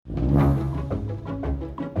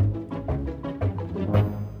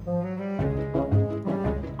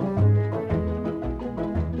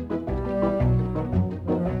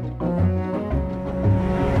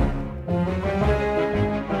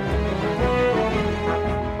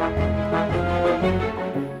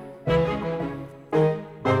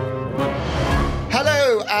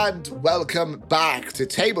welcome back to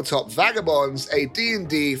Tabletop Vagabonds, a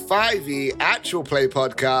D&D 5e actual play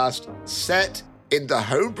podcast set in the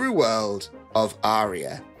homebrew world of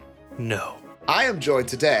Aria. No. I am joined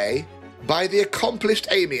today by the accomplished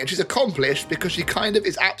Amy, and she's accomplished because she kind of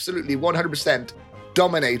is absolutely 100%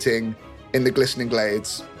 dominating in the Glistening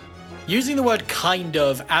Glades. Using the word kind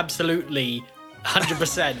of, absolutely,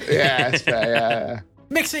 100%. Yeah, that's fair, yeah.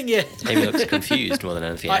 Mixing it. Amy looks confused more than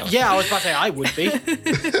anything else. Yeah, I was about to say I would be.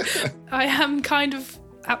 I am kind of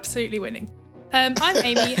absolutely winning. I'm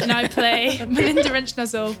Amy, and I play Melinda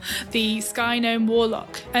Wrenchnuzzle, the Sky Gnome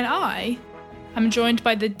Warlock. And I am joined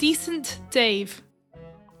by the decent Dave.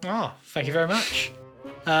 Oh, thank you very much.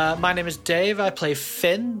 My name is Dave. I play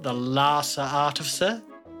Finn, the Larsa Artificer.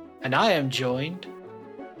 And I am joined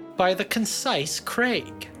by the concise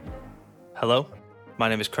Craig. Hello, my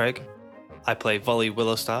name is Craig. I play Volley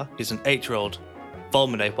Willowstar. He's an 8-year-old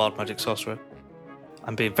Volmine wild magic sorcerer.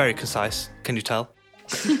 I'm being very concise, can you tell?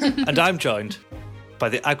 And I'm joined by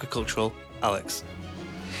the agricultural Alex.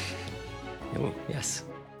 Oh, yes.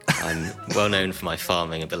 I'm well known for my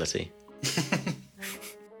farming ability.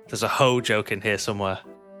 There's a hoe joke in here somewhere.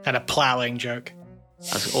 And a ploughing joke.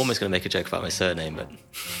 I was almost going to make a joke about my surname,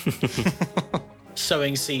 but...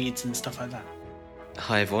 Sowing seeds and stuff like that.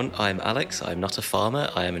 Hi everyone, I'm Alex. I'm not a farmer.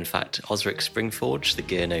 I am in fact Osric Springforge, the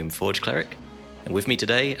Gear Gnome Forge Cleric. And with me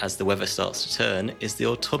today, as the weather starts to turn, is the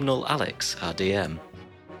autumnal Alex, our DM.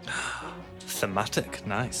 Thematic,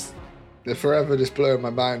 nice. They're forever just blowing my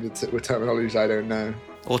mind with terminologies I don't know.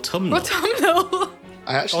 Autumnal? Autumnal.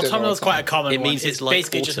 I actually don't know Autumnal is quite a common It one. means it's like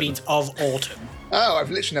basically just autumn. means of autumn. Oh, I've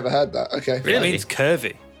literally never heard that. Okay. It Really? means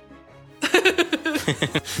curvy.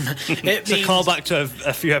 It It's a means, callback to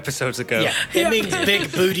a few episodes ago. yeah, it means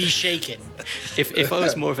big booty shaking. If I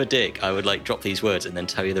was more of a dick, I would drop these words and then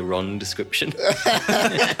tell you the wrong description.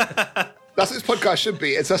 That's what this podcast should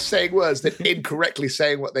be. It's us saying words, then incorrectly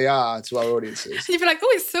saying what they are to our audiences. You'd be like,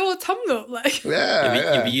 oh, it's so autumnal. Like,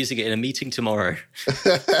 You'll be using it in a meeting tomorrow.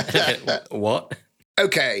 What?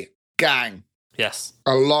 Okay, gang. Yes,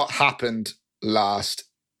 A lot happened last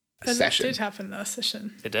a lot session. did happen last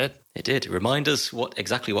session. it did. It did. Remind us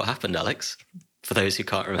exactly what happened, Alex, for those who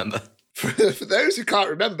can't remember. For those who can't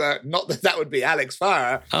remember, not that that would be Alex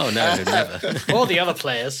Farah. Oh, no, never. All the other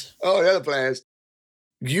players. Oh, the other players.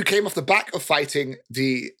 You came off the back of fighting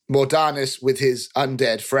the Mordanus with his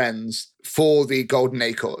undead friends for the Golden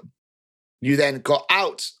Acorn. You then got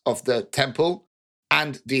out of the temple,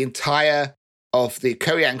 and the entire of the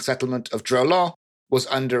Koyang settlement of Drolon was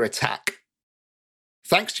under attack.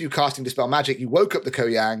 Thanks to you casting Dispel Magic, you woke up the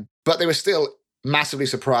Koyang, but they were still massively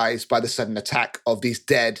surprised by the sudden attack of these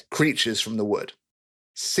dead creatures from the wood.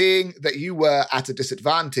 Seeing that you were at a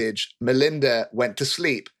disadvantage, Melinda went to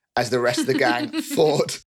sleep as the rest of the gang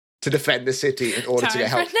fought to defend the city in order to Time get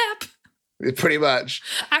for help. a nap. Pretty much.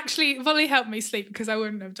 Actually, Volley helped me sleep because I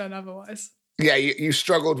wouldn't have done otherwise. Yeah, you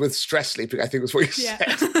struggled with stress sleeping, I think was what you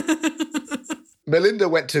Yeah. said. Melinda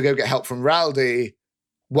went to go get help from Raldi,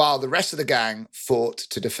 while the rest of the gang fought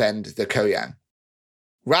to defend the Koyang.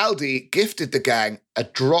 Raldi gifted the gang a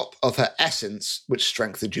drop of her essence, which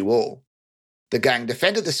strengthened you all. The gang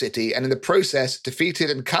defended the city and in the process defeated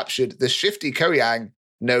and captured the shifty Koyang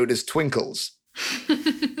known as Twinkles.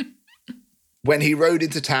 When he rode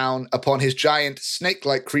into town upon his giant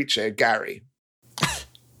snake-like creature, Gary.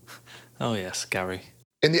 Oh yes, Gary.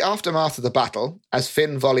 In the aftermath of the battle, as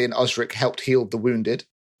Finn, Volley, and Osric helped heal the wounded,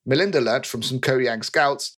 Melinda learnt from some Koyang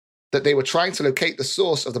scouts that they were trying to locate the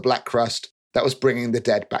source of the black crust that was bringing the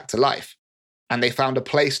dead back to life. And they found a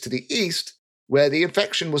place to the east where the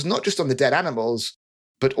infection was not just on the dead animals,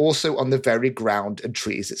 but also on the very ground and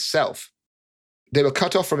trees itself. They were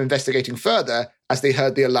cut off from investigating further as they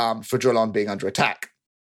heard the alarm for Drolon being under attack.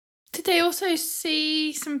 Did they also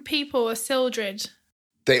see some people, a Sildred?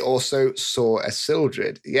 They also saw a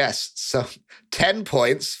Sildred. Yes, so 10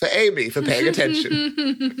 points for Amy for paying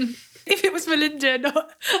attention. If it was Melinda,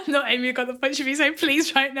 not Amy who got the point, she'd be so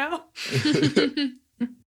pleased right now.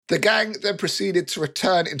 The gang then proceeded to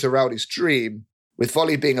return into Rowdy's dream. With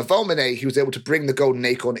Volley being a Volmine, he was able to bring the Golden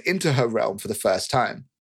Acorn into her realm for the first time.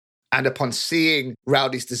 And upon seeing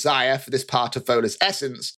Rowdy's desire for this part of Vola's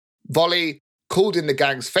essence, Volley called in the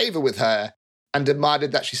gang's favour with her and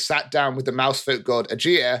demanded that she sat down with the mousefolk god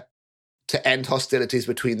Aegea to end hostilities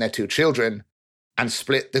between their two children and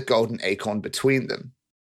split the Golden Acorn between them.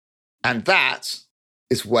 And that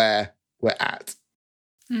is where we're at.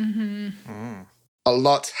 Mm-hmm. A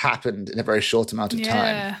lot happened in a very short amount of time.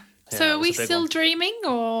 Yeah. Yeah, So it are was we a big still one. dreaming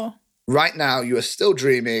or? Right now, you are still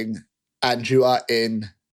dreaming and you are in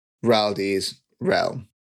Raldi's realm.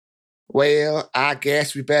 Well, I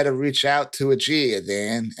guess we better reach out to Aegir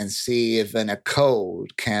then and see if an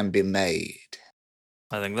accord can be made.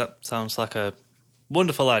 I think that sounds like a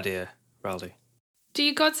wonderful idea, Raldi. Do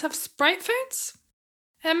you gods have sprite phones?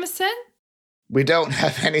 Emerson? We don't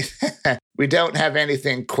have anything. We don't have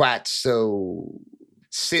anything quite so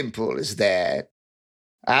simple as that.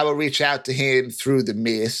 I will reach out to him through the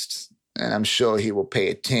mist, and I'm sure he will pay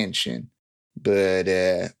attention. But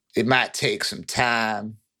it might take some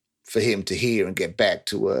time for him to hear and get back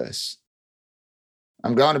to us.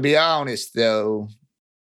 I'm going to be honest, though.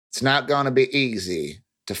 It's not going to be easy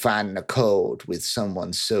to find an accord with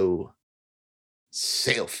someone so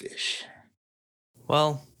selfish.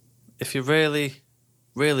 Well, if you really,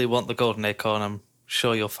 really want the golden acorn, I'm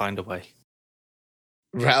sure you'll find a way.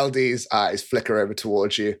 Raldi's eyes flicker over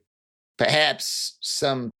towards you. Perhaps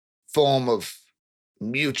some form of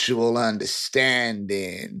mutual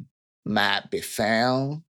understanding might be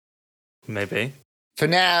found. Maybe. For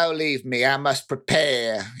now, leave me. I must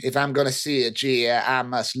prepare. If I'm going to see Aegir, I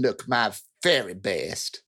must look my very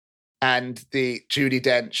best. And the Judi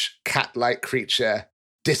Dench cat-like creature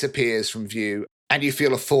disappears from view, and you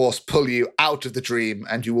feel a force pull you out of the dream,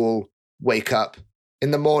 and you all wake up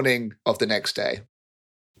in the morning of the next day.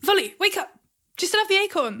 Volley, wake up! Do you still have the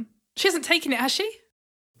acorn? She hasn't taken it, has she?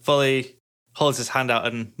 Volley holds his hand out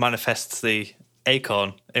and manifests the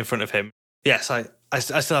acorn in front of him. Yes, I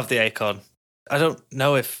still have the acorn. I don't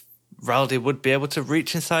know if Raldi would be able to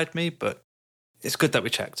reach inside me, but it's good that we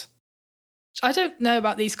checked. I don't know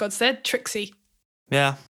about these gods. They're tricksy.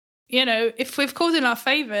 Yeah. You know, if we've called in our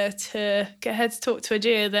favour to get her to talk to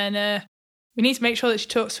Aegir, then we need to make sure that she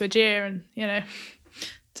talks to Aegir and,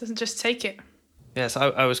 doesn't just take it. Yes,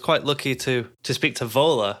 I was quite lucky to speak to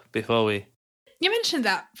Vola before we... You mentioned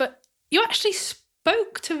that, but you actually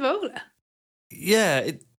spoke to Vola.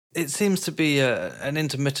 Yeah, it seems to be an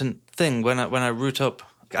intermittent thing. When I root up,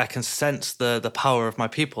 I can sense the power of my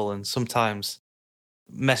people, and sometimes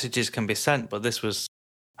messages can be sent, but this was...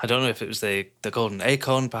 I don't know if it was the golden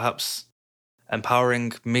acorn, perhaps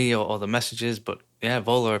empowering me or the messages, but yeah,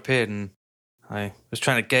 Vola appeared, and I was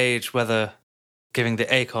trying to gauge whether giving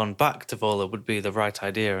the acorn back to Vola would be the right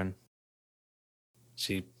idea, and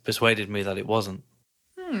she persuaded me that it wasn't.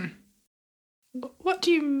 What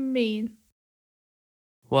do you mean?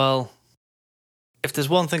 Well, if there's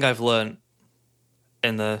one thing I've learned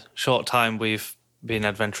in the short time we've been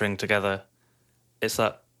adventuring together, it's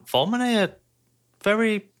that Volmanae are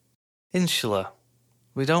very insular.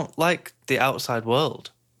 We don't like the outside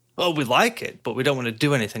world. Well, we like it, but we don't want to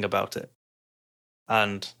do anything about it.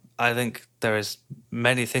 And I think there is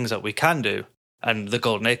many things that we can do, and the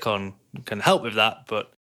golden acorn can help with that,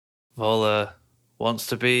 but Vola wants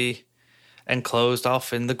to be enclosed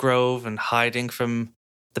off in the grove and hiding from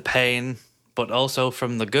the pain, but also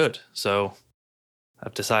from the good. So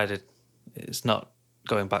I've decided it's not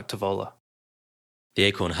going back to Vola. The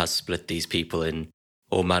acorn has split these people in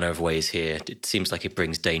all manner of ways here. It seems like it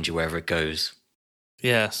brings danger wherever it goes.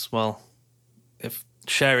 Yes, well, if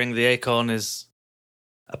sharing the acorn is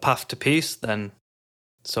a path to peace, then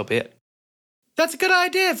so be it. That's a good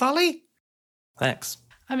idea, Volley. Thanks.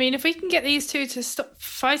 I mean, if we can get these two to stop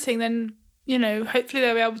fighting, then, hopefully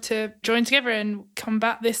they'll be able to join together and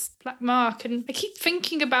combat this black mark. And I keep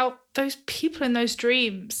thinking about those people in those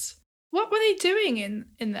dreams. What were they doing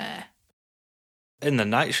in there? In the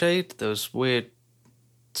Nightshade, those weird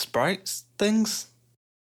sprites things?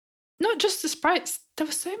 Not just the sprites. There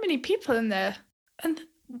were so many people in there. And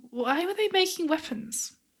why were they making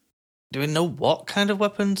weapons? Do we know what kind of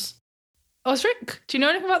weapons? Osric, do you know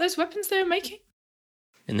anything about those weapons they were making?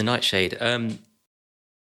 In the Nightshade,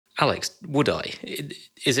 Alex, would I?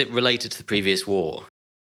 Is it related to the previous war?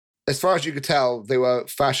 As far as you could tell, they were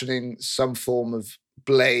fashioning some form of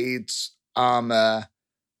blades, armor,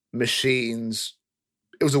 machines.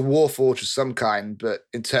 It was a warforge of some kind, but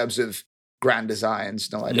in terms of grand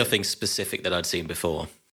designs, no idea. Nothing specific that I'd seen before.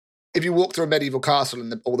 If you walk through a medieval castle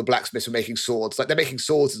and all the blacksmiths are making swords, like they're making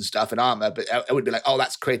swords and stuff and armor, but I would be like, oh,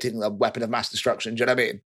 that's creating a weapon of mass destruction. Do you know what I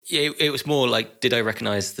mean? Yeah, it was more like, did I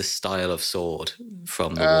recognise the style of sword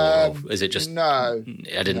from the war? Or is it just... No.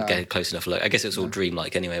 I didn't get a close enough look. I guess it was all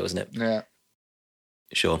dreamlike anyway, wasn't it? Yeah.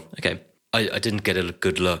 Sure, okay. I didn't get a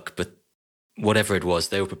good look, but whatever it was,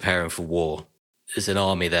 they were preparing for war. There's an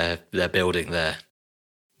army they're building there.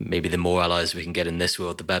 Maybe the more allies we can get in this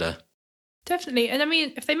world, the better. Definitely. And I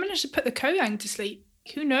mean, if they manage to put the Koyang to sleep,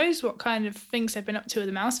 who knows what kind of things they've been up to with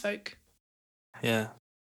the mouse folk. Yeah.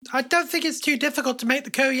 I don't think it's too difficult to make the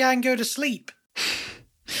Koyang go to sleep.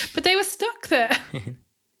 But they were stuck there.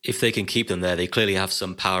 If they can keep them there, they clearly have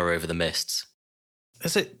some power over the mists.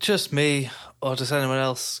 Is it just me, or does anyone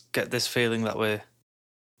else get this feeling that we're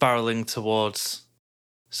barreling towards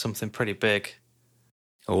something pretty big?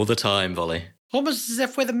 All the time, Volley. Almost as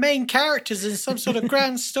if we're the main characters in some sort of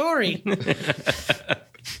grand story. And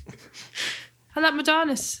that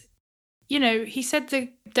Mordanus, he said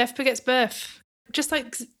the death begets birth, just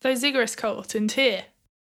like those Ziggurat cult in Tyr.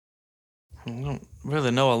 I don't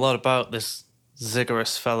really know a lot about this Ziggurat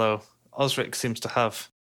fellow. Osric seems to have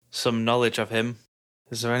some knowledge of him.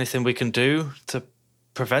 Is there anything we can do to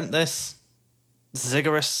prevent this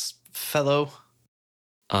Ziggurat fellow?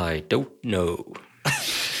 I don't know.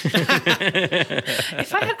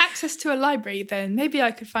 If I had access to a library, then maybe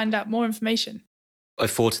I could find out more information. I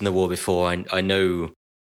fought in the war before. I know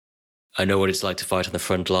what it's like to fight on the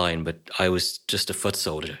front line, but I was just a foot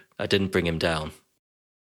soldier. I didn't bring him down.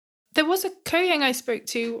 There was a Koyang I spoke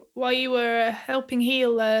to while you were helping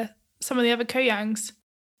heal some of the other Koyangs.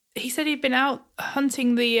 He said he'd been out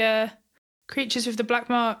hunting the creatures with the black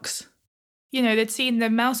marks. They'd seen the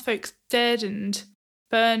mouse folks dead and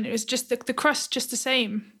burned. It was just the crust just the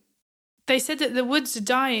same. They said that the woods are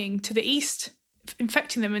dying to the east,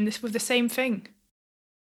 infecting them with the same thing.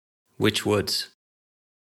 Which woods?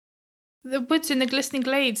 The woods in the glistening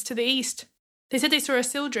glades to the east. They said they saw a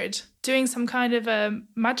Sildred doing some kind of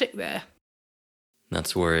magic there.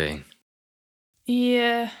 That's worrying.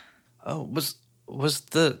 Yeah. Oh, was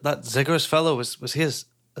that Ziggurat fellow, was he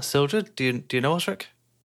a Sildred? Do you know Osric?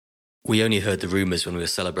 We only heard the rumours when we were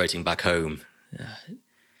celebrating back home.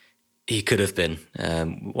 He could have been.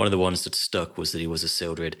 One of the ones that stuck was that he was a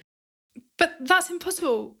Sildred. But that's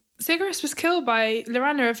impossible. Ziggurat was killed by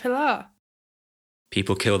Lorana of Hilar.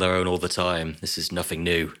 People kill their own all the time. This is nothing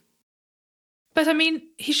new. But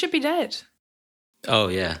he should be dead. Oh,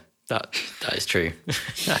 yeah. That is true.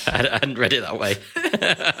 I hadn't read it that way.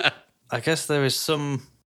 I guess there is some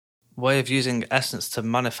way of using essence to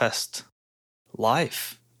manifest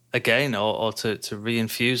life again, or to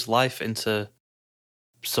reinfuse life into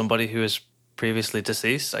somebody who is previously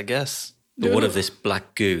deceased, I guess. But what of this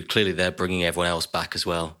black goo? Clearly they're bringing everyone else back as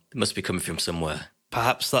well. It must be coming from somewhere.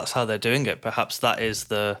 Perhaps that's how they're doing it. Perhaps that is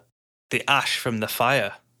the ash from the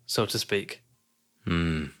fire, so to speak.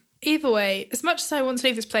 Either way, as much as I want to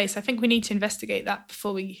leave this place, I think we need to investigate that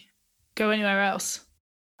before we go anywhere else.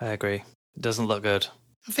 I agree. It doesn't look good.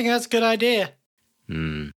 I think that's a good idea.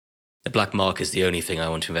 The black mark is the only thing I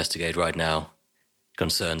want to investigate right now. It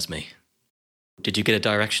concerns me. Did you get a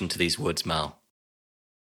direction to these woods, Mal?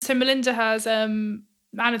 So Melinda has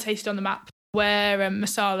annotated on the map where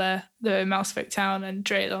Masala, the Mousefolk town, and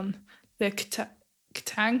Draelon, the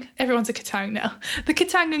Katang. Everyone's a Katang now. The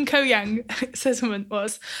Katang and Koyang settlement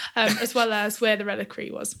was, as well as where the reliquary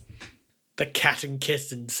was. The Cat and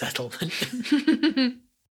Kitten settlement.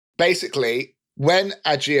 Basically, when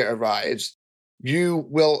Ajir arrives, you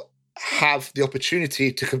will have the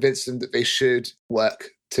opportunity to convince them that they should work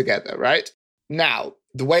together, right? Now,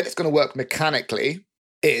 the way that's going to work mechanically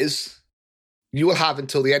is you will have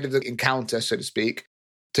until the end of the encounter, so to speak,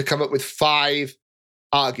 to come up with 5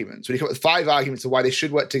 arguments. When you come up with 5 arguments of why they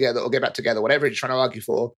should work together or get back together, whatever you're trying to argue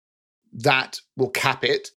for, that will cap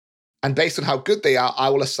it. And based on how good they are, I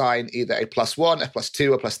will assign either a +1, a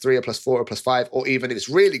 +2, a +3, a +4, a +5, or even if it's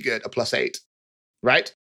really good, a +8,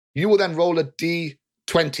 right? You will then roll a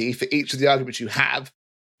D20 for each of the arguments you have,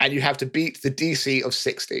 and you have to beat the DC of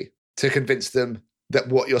 60 to convince them that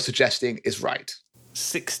what you're suggesting is right.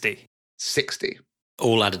 60.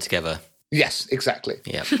 All added together. Yes, exactly.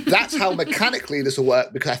 Yeah. That's how mechanically this will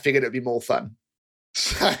work, because I figured it would be more fun.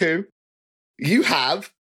 So you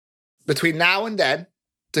have, between now and then,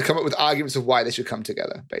 to come up with arguments of why they should come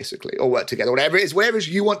together, basically, or work together, whatever it is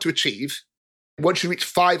you want to achieve. Once you reach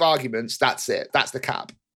 5 arguments, that's it. That's the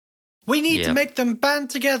cap. We need to make them band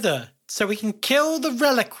together so we can kill the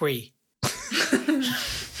reliquary.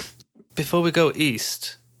 Before we go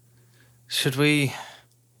east, should we...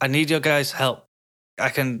 I need your guys' help. I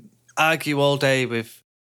can argue all day with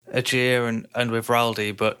Ajir and with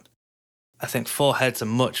Raldi, but I think 4 heads are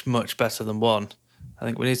much, much better than 1. I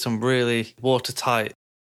think we need some really watertight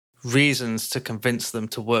reasons to convince them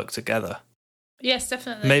to work together. Yes,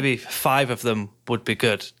 definitely. Maybe 5 of them would be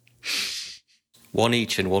good. 1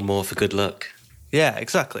 each and 1 more for good luck. Yeah,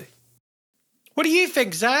 exactly. What do you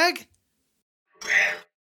think, Zag?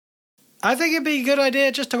 I think it'd be a good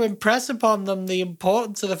idea just to impress upon them the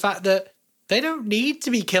importance of the fact that they don't need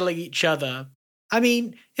to be killing each other. I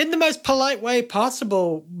mean, in the most polite way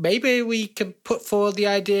possible, maybe we can put forward the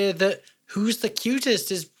idea that who's the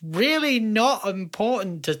cutest is really not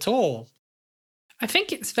important at all. I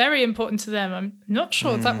think it's very important to them. I'm not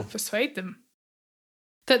sure if that will persuade them.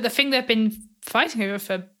 That the thing they've been fighting over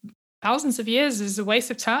for thousands of years is a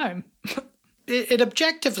waste of time. It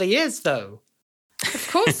objectively is, though. Of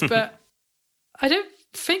course, but I don't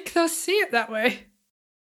think they'll see it that way.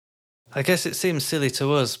 I guess it seems silly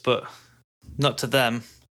to us, but not to them.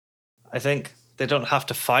 I think they don't have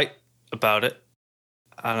to fight about it.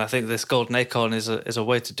 And I think this golden acorn is a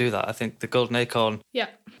way to do that. I think the golden acorn Yeah.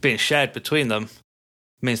 being shared between them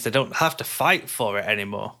means they don't have to fight for it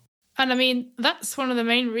anymore. And I mean, that's one of the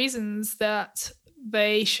main reasons that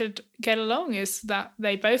they should get along, is that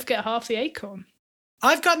they both get half the acorn.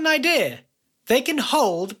 I've got an idea. They can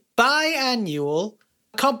hold biannual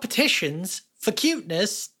competitions for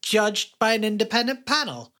cuteness judged by an independent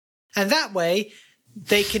panel. And that way,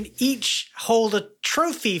 they can each hold a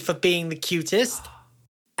trophy for being the cutest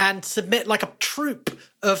and submit like a troupe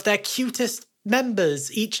of their cutest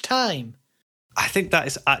members each time. I think that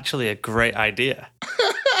is actually a great idea.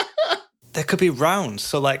 There could be rounds,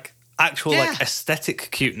 so like actual Yeah. like aesthetic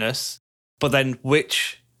cuteness, but then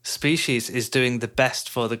which species is doing the best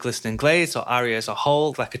for the Glistening Glades or Aria as a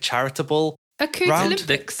whole, like a charitable. A Cute Round.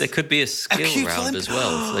 Olympics. There could be a skill cute round as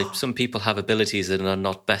well. Like some people have abilities that are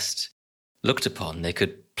not best looked upon. They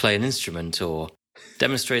could play an instrument or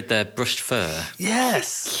demonstrate their brushed fur.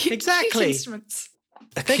 Yes, Cute Exactly. instruments.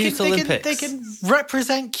 a They cute can, Olympics. they can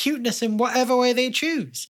represent cuteness in whatever way they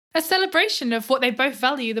choose. A celebration of what they both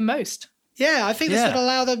value the most. Yeah, I think this Yeah. would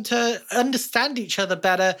allow them to understand each other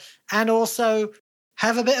better and also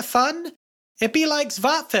have a bit of fun. It'd be like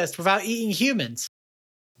Svartfest without eating humans.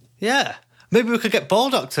 Yeah, maybe we could get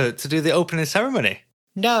Baldock to do the opening ceremony.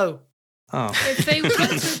 No. Oh, If they want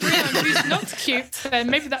to agree on who's not cute, then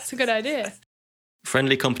maybe that's a good idea.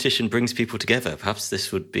 Friendly competition brings people together. Perhaps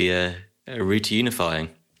this would be a route to unifying.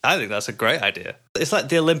 I think that's a great idea. It's like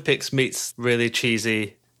the Olympics meets really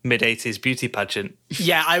cheesy mid-80s beauty pageant.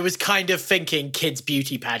 Yeah, I was kind of thinking kids'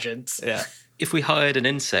 beauty pageants. Yeah. If we hired an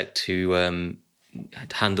insect who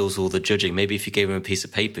handles all the judging, maybe if you gave him a piece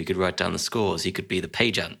of paper, he could write down the scores. He could be the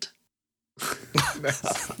page ant.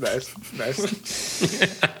 Nice.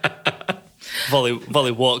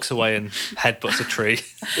 Volley walks away and headbutts a tree.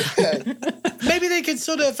 Maybe they could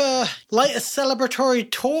sort of light a celebratory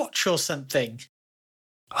torch or something.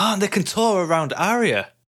 Oh, and they can tour around Aria.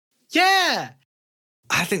 Yeah.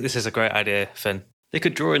 I think this is a great idea, Finn. They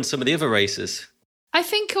could draw in some of the other races. I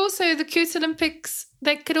think also the Cute Olympics,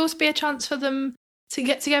 there could also be a chance for them to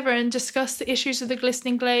get together and discuss the issues of the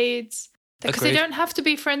Glistening Glades. Because they Agreed. don't have to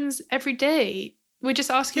be friends every day. We're just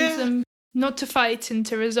asking Yeah. them not to fight and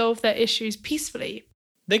to resolve their issues peacefully.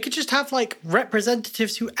 They could just have like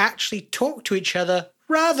representatives who actually talk to each other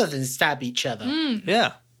rather than stab each other.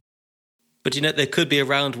 Yeah. But you know, there could be a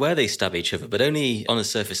round where they stab each other, but only on a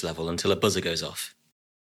surface level until a buzzer goes off.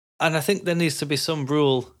 And I think there needs to be some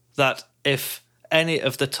rule that if any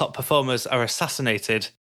of the top performers are assassinated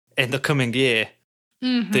in the coming year,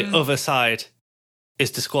 the other side is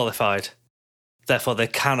disqualified. Therefore, they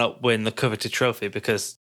cannot win the coveted trophy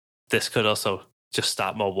because this could also just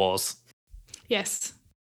start more wars. Yes.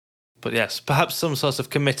 But yes, perhaps some sort of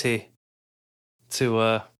committee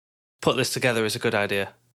to put this together is a good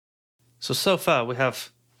idea. So far we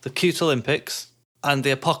have the Cute Olympics and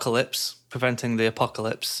the Apocalypse, preventing the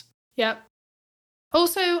apocalypse. Yep.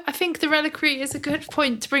 Also, I think the reliquary is a good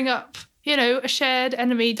point to bring up. You know, a shared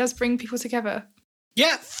enemy does bring people together.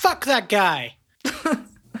 Yeah, fuck that guy.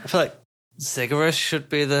 I feel like Ziggurat should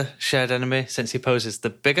be the shared enemy since he poses the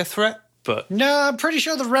bigger threat, but No, I'm pretty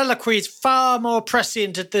sure the reliquary is far more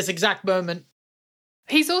prescient at this exact moment.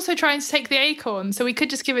 He's also trying to take the acorn, so we could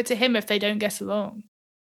just give it to him if they don't get along.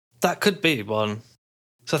 that could be one.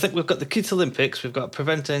 So I think we've got the Cute Olympics, we've got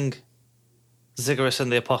preventing Ziggurat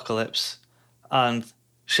and the apocalypse, and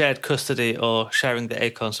shared custody or sharing the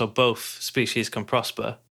acorn so both species can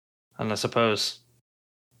prosper. And I suppose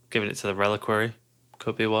giving it to the reliquary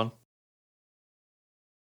could be one.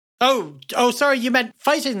 Oh, sorry, you meant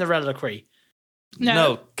fighting the reliquary.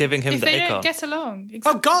 No. Giving him If the they acorn. don't get along.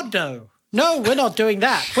 Oh, God, no. No, we're not doing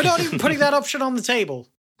that. We're not even putting that option on the table.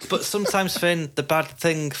 But sometimes, Finn, the bad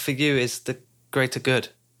thing for you is the greater good.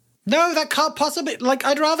 No, that can't possibly... Like,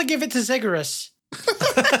 I'd rather give it to Ziggurat.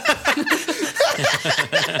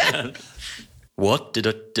 What?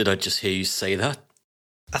 Did I just hear you say that?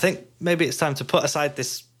 I think maybe it's time to put aside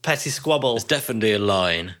this petty squabble. There's definitely a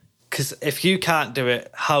line. Because if you can't do it,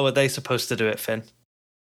 how are they supposed to do it, Finn?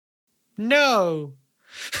 No.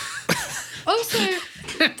 Also,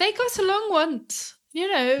 they got along once.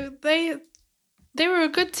 You know, they were a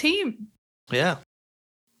good team. Yeah.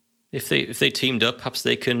 If they teamed up, perhaps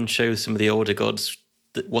they can show some of the older gods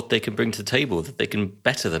what they can bring to the table, that they can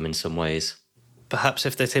better them in some ways. Perhaps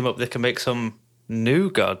if they team up, they can make some new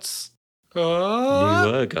gods.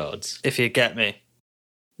 Newer gods. If you get me.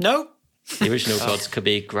 No. The original gods could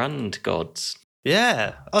be grand gods.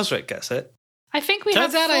 Yeah, Osric gets it. I think we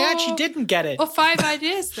Turns have out I actually didn't get it. or 5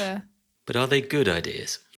 ideas there. But are they good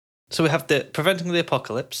ideas? So we have the Preventing the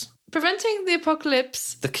Apocalypse, Preventing the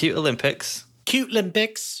apocalypse. the Cute Olympics, Cute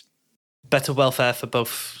Olympics. better welfare for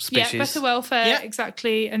both species. Yeah, better welfare, Yeah.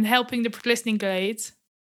 exactly, and helping the listening glades.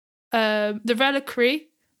 The reliquary.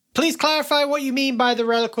 Please clarify what you mean by the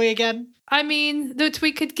reliquary again. I mean, that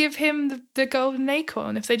we could give him the golden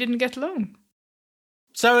acorn if they didn't get along.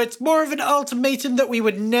 So it's more of an ultimatum that we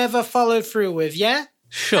would never follow through with, yeah?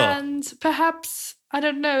 Sure. And perhaps, I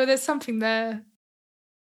don't know, there's something there.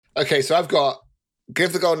 Okay, so I've got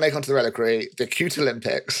give the golden acorn to the reliquary, the Cute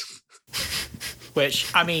Olympics.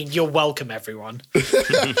 Which, I mean, you're welcome, everyone.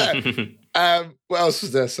 What else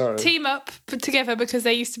was there? Sorry. Team up, put together because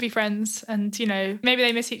they used to be friends and, you know, maybe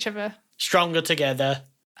they miss each other. Stronger together.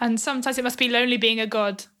 And sometimes it must be lonely being a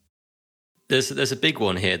god. There's a big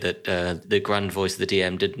one here that the grand voice of the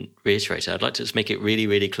DM didn't reiterate. I'd like to just make it really,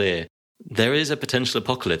 really clear. There is a potential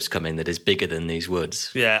apocalypse coming that is bigger than these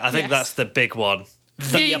woods. Yeah, I think Yes. that's the big one.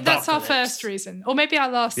 That's our apocalypse. first reason. Or maybe our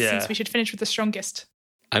last, Yeah. since we should finish with the strongest.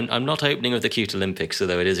 I'm not opening with the Cute Olympics,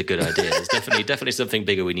 although it is a good idea. There's definitely something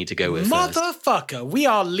bigger we need to go with first. Motherfucker, we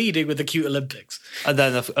are leading with the Cute Olympics. And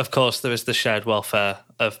then, of course, there is the shared welfare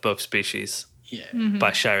of both species Yeah.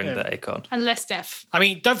 by sharing the acorn. And less death. I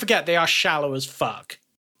mean, don't forget, they are shallow as fuck.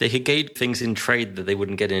 They could gain things in trade that they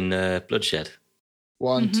wouldn't get in bloodshed.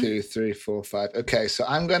 1, 2, 3, 4, 5. Okay, so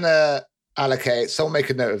I'm going to allocate, someone make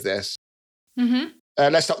a note of this. Mm-hmm.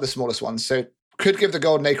 Let's start with the smallest one. So could give the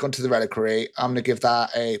golden acorn to the reliquary. I'm going to give that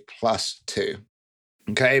a +2.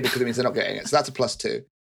 Okay, because it means they're not getting it. So that's a +2.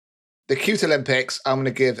 The Cute Olympics, I'm going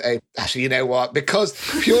to give a... Actually, you know what?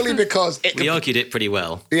 Purely because... We argued it pretty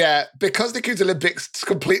well. Yeah, because the Cute Olympics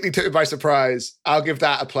completely took me by surprise, I'll give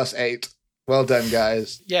that a +8. Well done,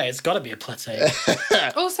 guys. Yeah, it's got to be a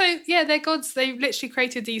 +8. Also, yeah, they're gods. They literally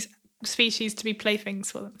created these species to be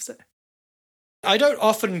playthings for them. So I don't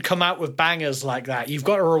often come out with bangers like that. You've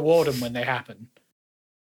got to reward them when they happen.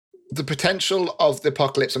 The potential of the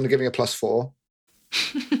apocalypse, I'm giving a +4.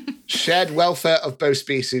 Shared welfare of both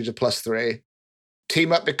species, a +3.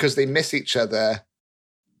 Team up because they miss each other,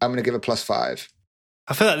 I'm going to give a +5.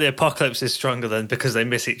 I feel like the apocalypse is stronger than because they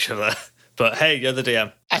miss each other. But hey, you're the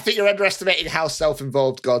DM. I think you're underestimating how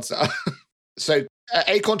self-involved gods are. So,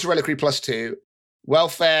 acorn to reliquary +2.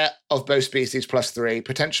 Welfare of both species +3.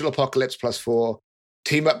 Potential apocalypse +4.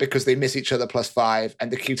 Team up because they miss each other +5. And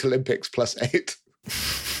the Cute Olympics +8.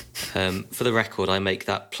 For the record, I make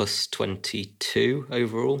that +22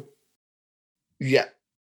 overall. Yeah.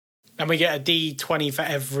 And we get a D20 for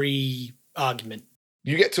every argument.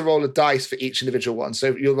 You get to roll a dice for each individual one.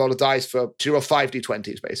 So you'll roll a dice so you roll 5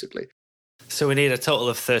 D20s, basically. So we need a total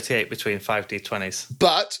of 38 between 5 D20s.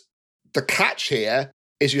 But the catch here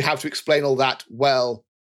is you have to explain all that well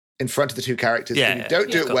in front of the two characters. Yeah, if you don't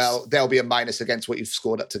yeah, do of it well, there'll be a minus against what you've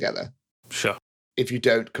scored up together. Sure. If you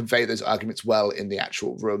don't convey those arguments well in the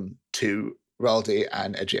actual room to Raldi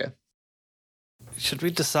and Ajir. Should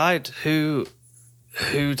we decide who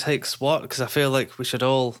takes what? Because I feel like we should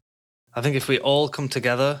all... I think if we all come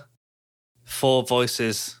together, 4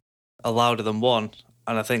 voices are louder than one.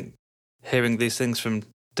 And I think hearing these things from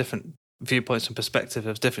different viewpoints and perspective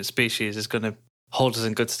of different species is going to hold us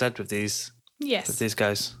in good stead with these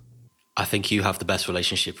guys. I think you have the best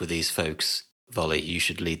relationship with these folks. Volley, you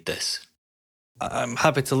should lead this. I'm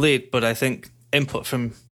happy to lead, but I think input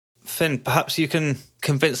from Finn, perhaps you can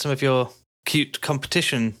convince some of your cute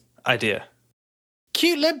competition idea.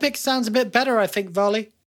 Cute Olympics sounds a bit better, I think,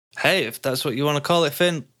 Volley. Hey, if that's what you want to call it,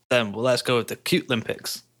 Finn, then well, let's go with the Cute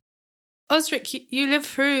Olympics. Osric, you lived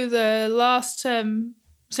through the last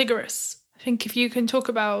Ziggurat. I think if you can talk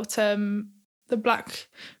about the black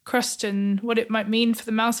crust and what it might mean for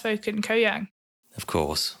the mousefolk in Koyang. Of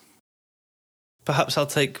course. Perhaps I'll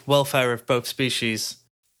take welfare of both species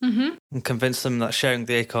Mm-hmm. and convince them that sharing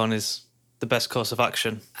the acorn is the best course of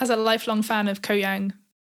action. As a lifelong fan of Koyang.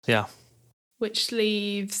 Yeah. Which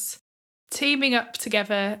leaves teaming up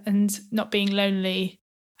together and not being lonely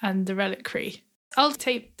and the reliquary. I'll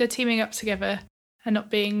take the teaming up together and not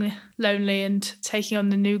being lonely and taking on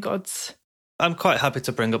the new gods. I'm quite happy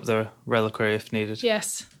to bring up the reliquary if needed.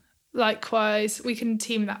 Yes. Likewise, we can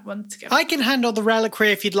team that one together. I can handle the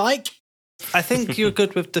reliquary if you'd like. I think you're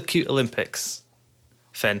good with the Cute Olympics,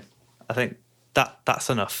 Finn. I think that's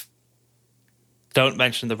enough. Don't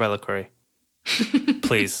mention the reliquary.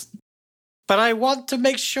 Please. But I want to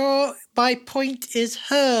make sure my point is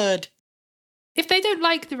heard. If they don't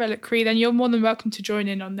like the reliquary, then you're more than welcome to join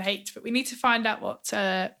in on the hate. But we need to find out what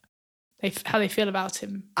how they feel about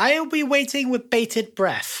him. I'll be waiting with bated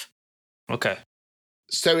breath. Okay.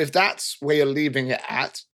 So if that's where you're leaving it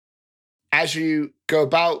at, as you go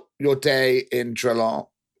about your day in Drelon,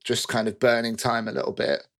 just kind of burning time a little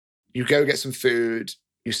bit, you go get some food,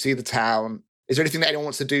 you see the town. Is there anything that anyone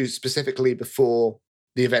wants to do specifically before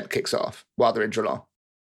the event kicks off while they're in Drelon?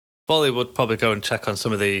 Volley would probably go and check on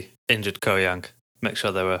some of the injured Koyang, make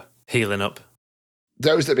sure they were healing up.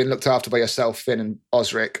 Those that have been looked after by yourself, Finn and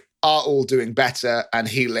Osric, are all doing better and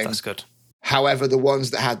healing. That's good. However, the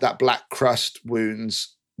ones that had that black crust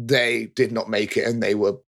wounds, they did not make it and they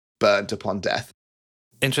were burnt upon death.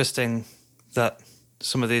 Interesting that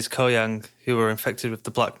some of these Koyang who were infected with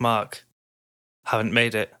the black mark haven't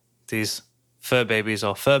made it. These fur babies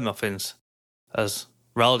or fur muffins, as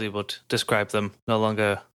Raldi would describe them, no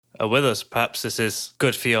longer are with us. Perhaps this is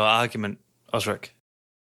good for your argument, Osric.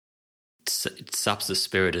 It saps the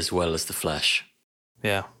spirit as well as the flesh.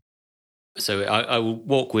 Yeah. So I will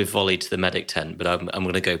walk with Volley to the medic tent, but I'm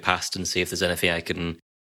going to go past and see if there's anything I can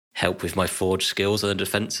help with my forge skills and the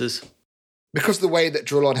defences. Because the way that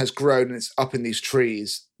Drelon has grown and it's up in these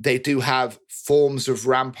trees, they do have forms of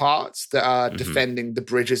ramparts that are defending the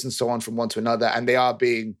bridges and so on from one to another, and they are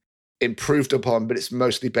being improved upon, but it's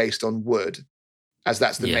mostly based on wood, as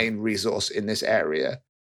that's the main resource in this area.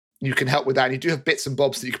 You can help with that, and you do have bits and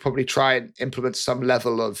bobs that you could probably try and implement some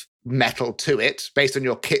level of metal to it, based on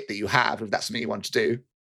your kit that you have, if that's something you want to do.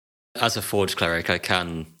 As a forge cleric, I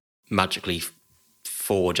can magically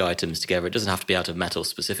forge items together. It doesn't have to be out of metal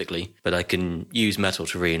specifically, but I can use metal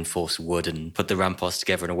to reinforce wood and put the ramparts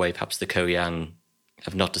together in a way perhaps the Koyang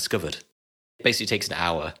have not discovered. It basically takes an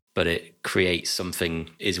hour, but it creates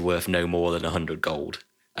something is worth no more than 100 gold.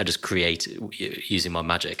 I just create it using my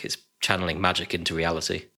magic. It's channeling magic into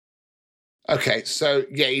reality. Okay, so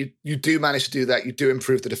yeah, you do manage to do that. You do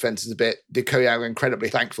improve the defenses a bit. The Koyang are incredibly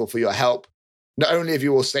thankful for your help. Not only have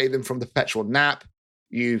you all saved them from the perpetual nap,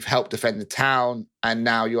 you've helped defend the town, and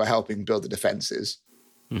now you are helping build the defenses.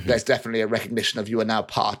 Mm-hmm. There's definitely a recognition of you are now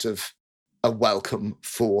part of a welcome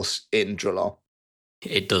force in Drelon.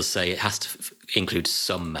 It does say it has to include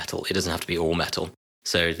some metal. It doesn't have to be all metal.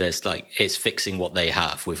 So there's it's fixing what they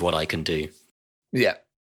have with what I can do. Yeah.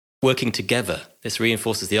 Working together. This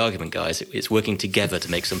reinforces the argument, guys. It's working together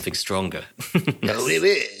to make something stronger.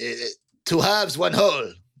 Two halves, one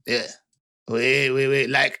whole. Yeah. We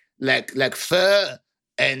like fur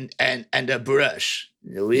and a brush.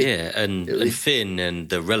 And Finn and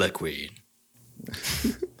the reliquary.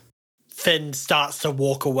 Finn starts to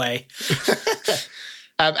walk away.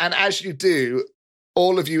 And as you do,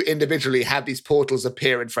 all of you individually have these portals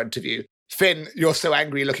appear in front of you. Finn, you're so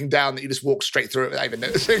angry looking down that you just walk straight through it without even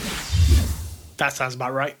noticing. That sounds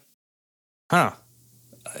about right. Huh.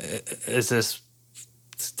 Is this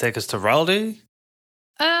to take us to Raldi?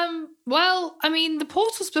 Well, I mean, the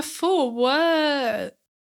portals before were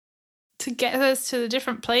to get us to the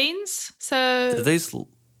different planes, so... Do these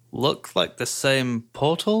look like the same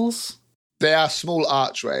portals? They are small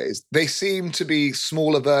archways. They seem to be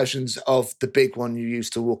smaller versions of the big one you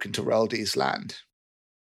used to walk into Raldi's land.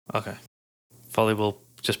 Okay. Volley will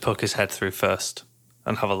just poke his head through first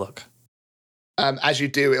and have a look. As you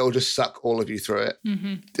do, it'll just suck all of you through it.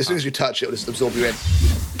 Mm-hmm. As soon as you touch it, it'll just absorb you in.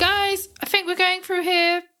 Guys, I think we're going through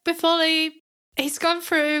here with Volley. He's gone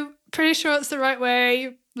through. Pretty sure it's the right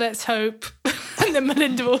way. Let's hope. And then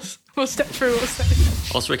Melinda will step through also.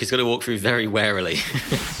 Osric is going to walk through very warily.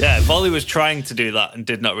 Yeah, Volley was trying to do that and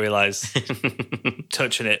did not realise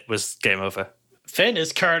touching it was game over. Finn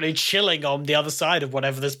is currently chilling on the other side of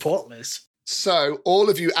whatever this portal is. So, all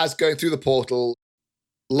of you, as going through the portal,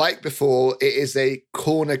 like before, it is a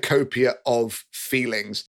cornucopia of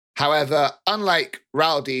feelings. However, unlike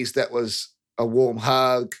Raldi's, that was a warm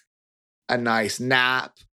hug, a nice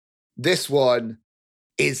nap, this one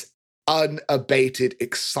is unabated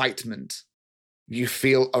excitement. You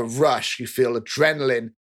feel a rush, you feel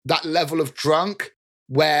adrenaline, that level of drunk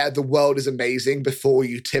where the world is amazing before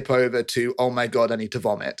you tip over to, oh my God, I need to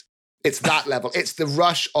vomit. It's that level. It's the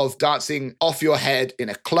rush of dancing off your head in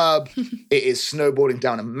a club. It is snowboarding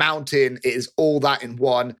down a mountain. It is all that in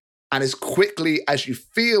one. And as quickly as you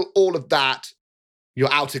feel all of that,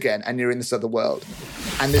 you're out again and you're in this other world.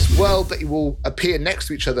 And this world that you will appear next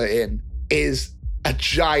to each other in is a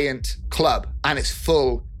giant club. And it's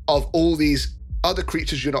full of all these other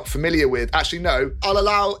creatures you're not familiar with. Actually, no. I'll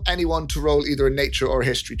allow anyone to roll either a nature or a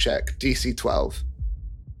history check. DC 12.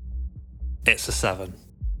 It's a 7.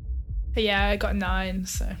 Yeah, I got a 9,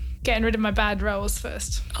 so getting rid of my bad rolls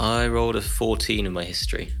first. I rolled a 14 in my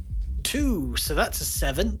history. 2, so that's a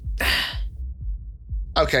 7.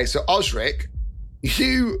 Okay, so Osric,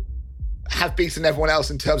 you have beaten everyone else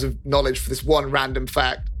in terms of knowledge for this one random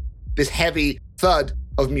fact. This heavy thud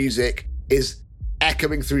of music is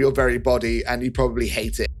echoing through your very body, and you probably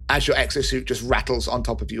hate it as your exosuit just rattles on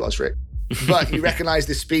top of you, Osric. But you recognize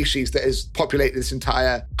this species that has populated this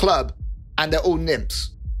entire club, and they're all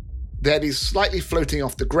nymphs. They're these slightly floating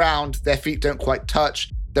off the ground. Their feet don't quite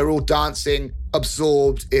touch. They're all dancing,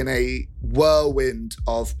 absorbed in a whirlwind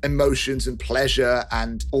of emotions and pleasure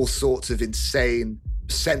and all sorts of insane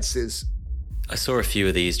senses. I saw a few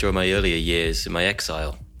of these during my earlier years in my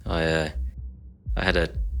exile. I had a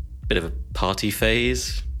bit of a party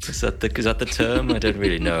phase. Is that the term? I don't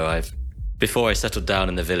really know. Before I settled down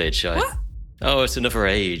in the village, it's another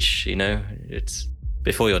age, It's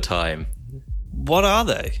before your time. What are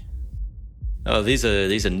they? Oh, these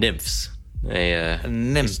are nymphs. A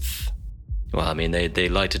nymph? Well, I mean, they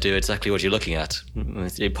like to do exactly what you're looking at.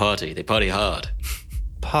 They party hard.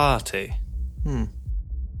 Party?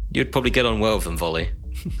 You'd probably get on well with them, Volley.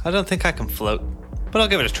 I don't think I can float, but I'll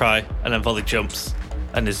give it a try. And then Volley jumps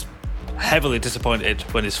and is heavily disappointed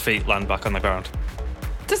when his feet land back on the ground.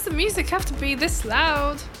 Does the music have to be this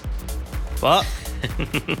loud? What?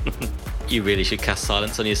 You really should cast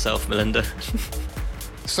silence on yourself, Melinda.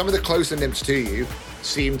 Some of the closer nymphs to you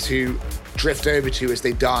seem to drift over to you as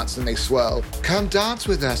they dance and they swirl. Come dance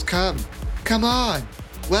with us, come. Come on.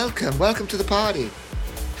 Welcome to the party.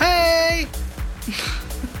 Hey!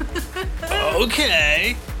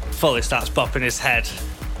 Okay. Volley starts bopping his head.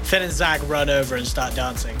 Finn and Zag run over and start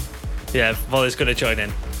dancing. Yeah, Volley's going to join in.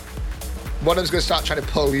 One of them's going to start trying to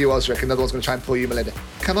pull you, Osric. Another one's going to try and pull you, Melinda.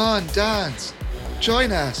 Come on, dance.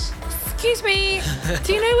 Join us. Excuse me,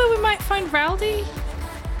 do you know where we might find Rowdy?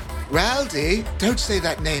 Rowdy? Don't say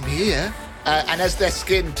that name here. And as their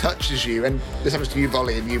skin touches you, and this happens to you,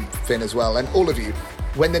 Volley, and you, Finn, as well, and all of you,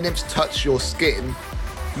 when the nymphs touch your skin,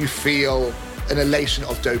 you feel an elation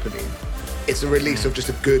of dopamine. It's a release of just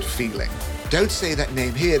a good feeling. Don't say that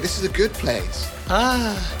name here. This is a good place.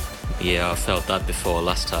 Yeah, I felt that before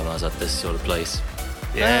last time I was at this sort of place.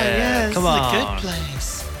 This come is on. a good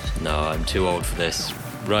place. No, I'm too old for this.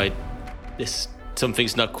 Right.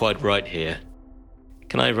 Something's not quite right here.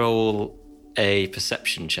 Can I roll a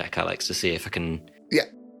perception check, Alex, to see if I can... Yeah.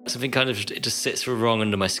 Something kind of, it just sits wrong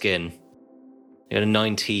under my skin. I got a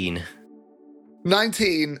 19.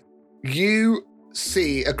 19, you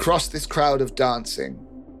see across this crowd of dancing.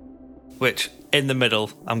 Which, in the middle,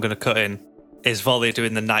 I'm going to cut in, is Volley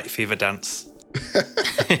doing the night fever dance.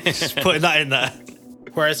 Just putting that in there.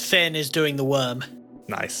 Whereas Finn is doing the worm.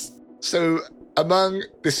 Nice. So among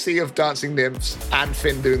the sea of dancing nymphs and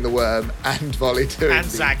Finn doing the worm and Volley doing And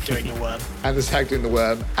Zag doing the worm. and the Zag doing the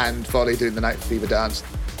worm and Volley doing the night fever dance,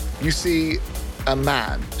 you see a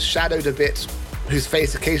man, shadowed a bit, whose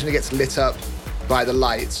face occasionally gets lit up by the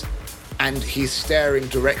lights, and he's staring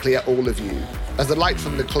directly at all of you. As the light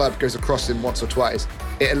from the club goes across him once or twice,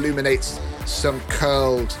 it illuminates some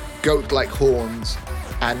curled goat-like horns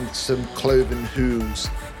and some cloven hooves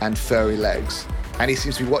and furry legs. And he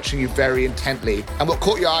seems to be watching you very intently. And what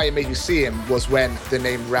caught your eye and made you see him was when the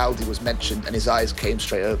name Rowdy was mentioned and his eyes came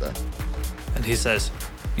straight over. And he says,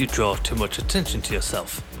 "You draw too much attention to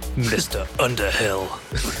yourself, Mr. Underhill."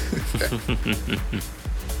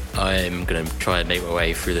 I'm going to try and make my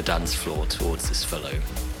way through the dance floor towards this fellow.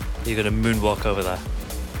 You're going to moonwalk over there.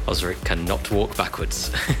 Osric cannot walk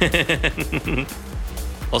backwards.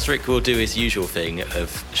 Osric will do his usual thing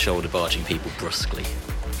of shoulder barging people brusquely.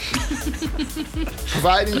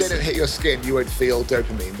 Providing they don't hit your skin, you won't feel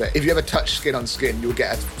dopamine. But if you ever touch skin on skin, you'll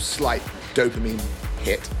get a slight dopamine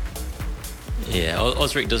hit. Yeah,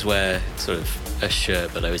 Osric does wear sort of a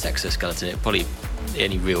shirt below his exoskeleton. It probably the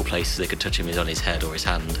only real places they could touch him is on his head or his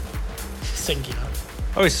hand. Singular.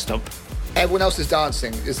 Oh, he's a stump. Everyone else is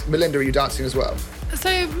dancing. Melinda, are you dancing as well?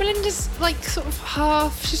 So Melinda's like sort of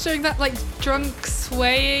half, she's doing that like drunk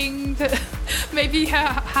swaying that maybe her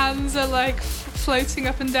hands are like floating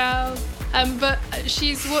up and down. But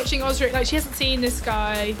she's watching Osric, like she hasn't seen this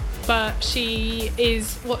guy, but she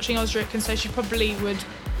is watching Osric, and so she probably would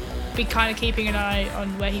be kind of keeping an eye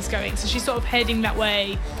on where he's going. So she's sort of heading that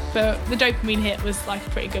way, but the dopamine hit was like a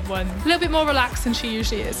pretty good one. A little bit more relaxed than she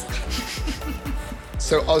usually is.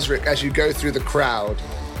 So Osric, as you go through the crowd,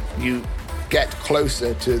 you get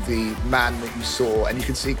closer to the man that you saw, and you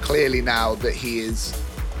can see clearly now that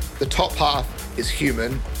the top half is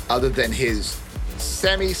human, other than his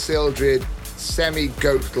semi-sildred,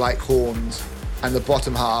 semi-goat-like horns, and the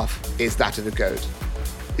bottom half is that of a goat.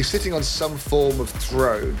 He's sitting on some form of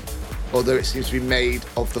throne, although it seems to be made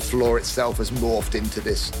of the floor itself has morphed into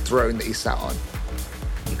this throne that he sat on.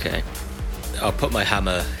 Okay. I'll put my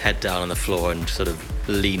hammer head down on the floor and sort of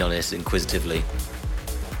lean on it inquisitively.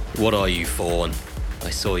 What are you, Fawn? I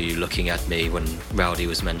saw you looking at me when Rowdy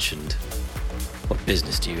was mentioned. What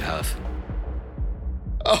business do you have?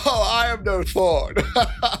 Oh, I am no fawn.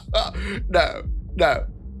 No.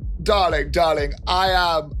 Darling, I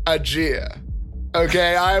am a jeer.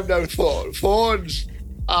 Okay, I am no fawn. Fawns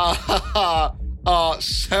are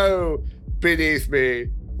so beneath me.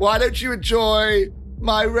 Why don't you enjoy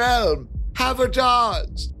my realm? Have a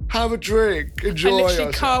dance. Have a drink. Enjoy I literally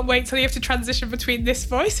yourself. can't wait till you have to transition between this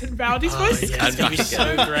voice and Rowdy's voice. Yeah, it's going to be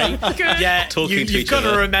so great. Good. Yeah, Talking to you've each got to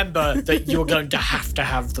other. remember that you're going to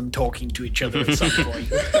have them talking to each other at some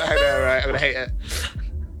point. I know, right? I'm going to hate it.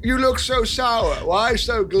 You look so sour. Why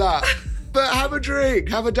so glad? But have a drink.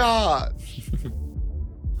 Have a dance.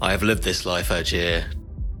 I have lived this life, Ajir.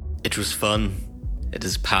 It was fun. It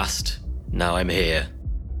has passed. Now I'm here.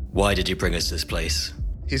 Why did you bring us this place?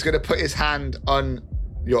 He's going to put his hand on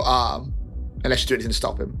your arm, unless you do anything to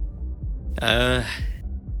stop him.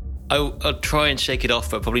 I'll try and shake it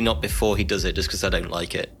off, but probably not before he does it, just because I don't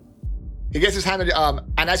like it. He gets his hand on your arm,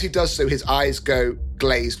 and as he does so, his eyes go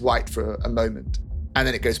glazed white for a moment, and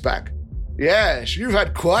then it goes back. Yes, you've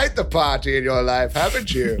had quite the party in your life,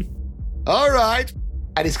 haven't you? All right.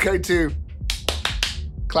 And he's going to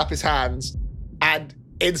clap his hands, and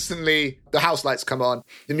instantly the house lights come on,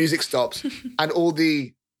 the music stops, and all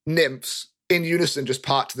the nymphs in unison just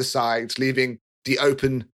part to the sides, leaving the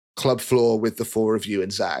open club floor with the four of you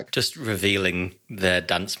and Zag. Just revealing their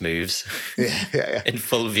dance moves Yeah. in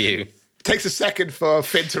full view. Takes a second for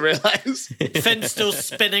Finn to realise. Finn's still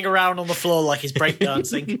spinning around on the floor like he's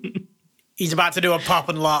breakdancing. He's about to do a pop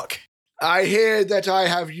and lock. I hear that I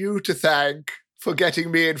have you to thank for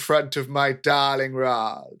getting me in front of my darling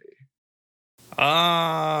Rowdy.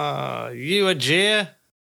 You a jeer?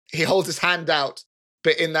 He holds his hand out,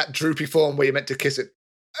 but in that droopy form where you're meant to kiss it.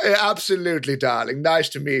 Absolutely, darling. Nice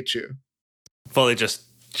to meet you. Volley just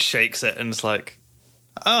shakes it and is like,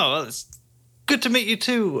 oh, well, it's good to meet you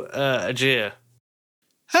too, Ajir.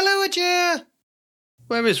 Hello, Ajir.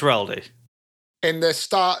 Where is Rowdy? In the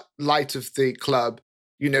start light of the club,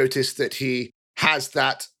 you notice that he has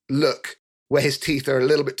that look where his teeth are a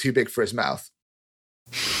little bit too big for his mouth.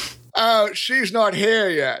 Oh, she's not here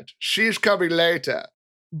yet. She's coming later.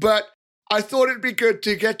 But I thought it'd be good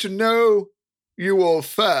to get to know you all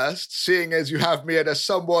first, seeing as you have me at a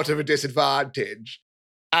somewhat of a disadvantage.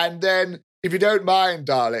 And then, if you don't mind,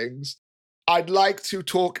 darlings, I'd like to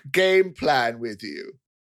talk game plan with you.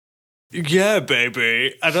 Yeah,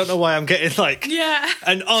 baby. I don't know why I'm getting like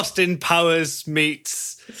an Austin Powers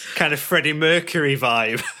meets kind of Freddie Mercury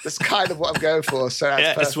vibe. That's kind of what I'm going for, so that's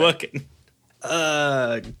Yeah, perfect. it's working.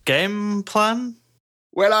 Game plan?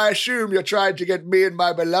 Well, I assume you're trying to get me and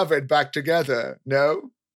my beloved back together,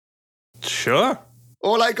 no? Sure.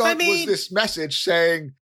 All I got was this message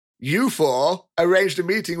saying, you four arranged a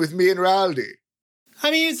meeting with me and Rowdy.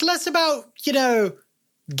 I mean, it's less about,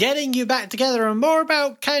 getting you back together and more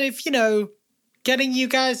about kind of, getting you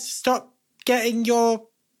guys to stop getting your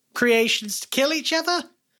creations to kill each other.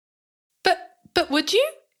 But would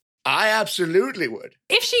you? I absolutely would.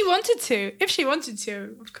 If she wanted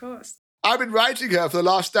to, of course. I've been writing her for the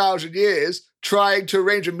last 1,000 years, trying to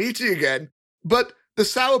arrange a meeting again, but the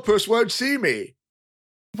sourpuss won't see me.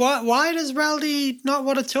 Why does Rowdy not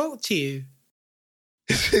want to talk to you?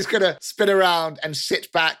 He's going to spin around and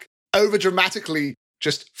sit back, over dramatically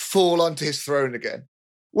just fall onto his throne again.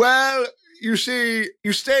 Well, you see,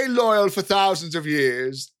 you stay loyal for thousands of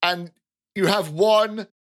years, and you have won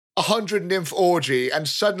 100 nymph orgy, and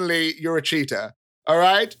suddenly you're a cheater, all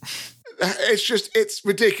right? It's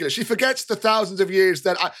ridiculous. She forgets the thousands of years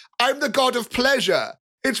that I'm the god of pleasure.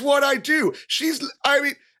 It's what I do.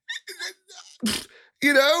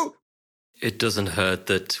 It doesn't hurt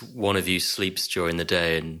that one of you sleeps during the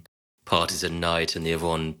day and parties at night, and the other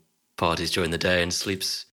one parties during the day and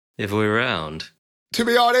sleeps the other way around. To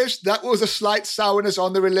be honest, that was a slight sourness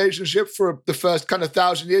on the relationship for the first kind of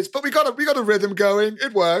 1,000 years, but we got a rhythm going.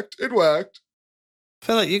 It worked. I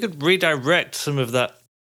feel like you could redirect some of that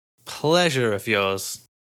pleasure of yours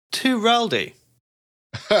to Rowdy.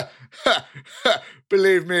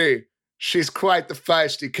 Believe me, she's quite the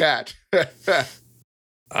feisty cat.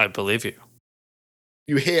 I believe you.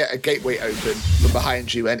 You hear a gateway open from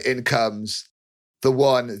behind you, and in comes the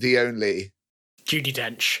one, the only. Judi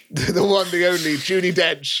Dench. The one, the only Judi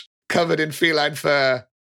Dench, covered in feline fur.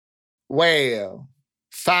 Well,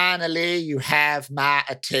 finally you have my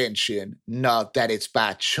attention. Not that it's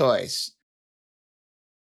by choice.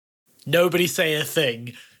 Nobody say a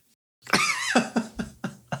thing.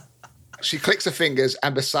 She clicks her fingers,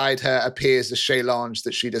 and beside her appears the chaise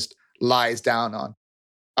that she just lies down on.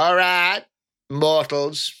 All right,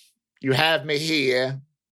 mortals, you have me here.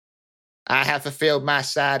 I have fulfilled my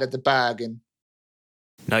side of the bargain.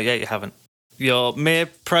 No, yet you haven't. Your mere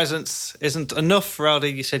presence isn't enough,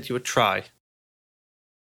 Rowdy. You said you would try.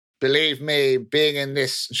 Believe me, being in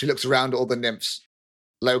this, she looks around at all the nymphs,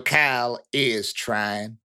 locale is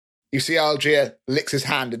trying. You see Algier licks his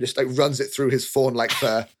hand and just runs it through his fawn-like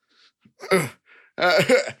fur.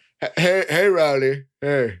 Hey, Rowdy.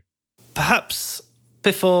 Hey. Perhaps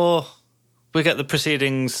before we get the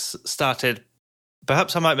proceedings started,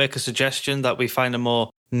 perhaps I might make a suggestion that we find a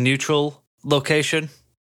more neutral location.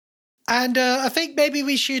 And I think maybe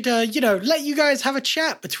we should, let you guys have a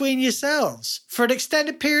chat between yourselves for an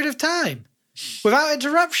extended period of time without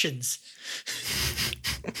interruptions.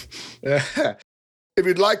 If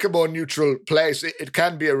you'd like a more neutral place, it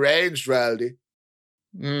can be arranged, Rowdy.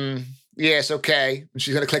 Yes, okay. And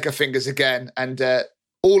she's going to click her fingers again, and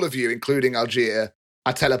all of you, including Algier,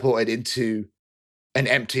 are teleported into an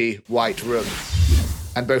empty white room.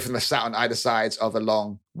 And both of them are sat on either sides of a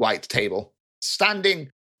long white table. Standing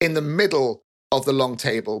in the middle of the long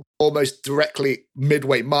table, almost directly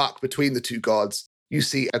midway mark between the two gods, you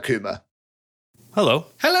see Akuma. Hello.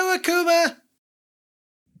 Hello, Akuma.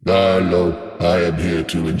 Hello, I am here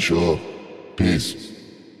to ensure peace.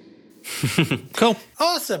 Cool.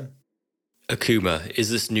 Awesome. Akuma, is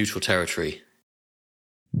this neutral territory?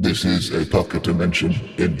 This is a pocket dimension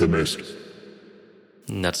in the mist.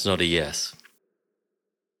 That's not a yes.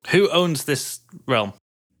 Who owns this realm?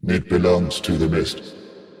 It belongs to the mist.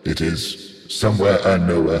 It is somewhere and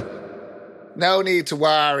nowhere. No need to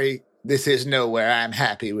worry. This is nowhere. I'm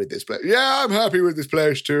happy with this place. Yeah, I'm happy with this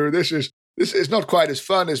place too. This is not quite as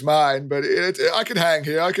fun as mine, but I can hang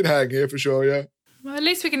here. I can hang here for sure, yeah. Well, at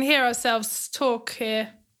least we can hear ourselves talk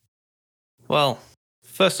here. Well,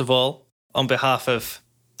 first of all, on behalf of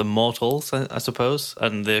the mortals, I suppose,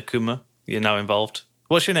 and the Akuma, you're now involved.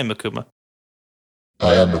 What's your name, Akuma?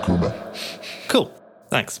 I am Akuma. Cool.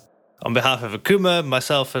 Thanks. On behalf of Akuma,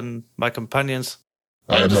 myself, and my companions,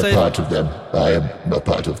 I am to not say part of them. I am not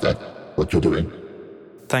part of that. What you're doing.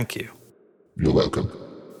 thank you. You're welcome.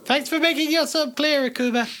 Thanks for making yourself clear,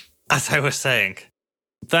 Akuma. As I was saying,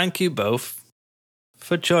 thank you both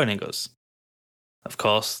for joining us. Of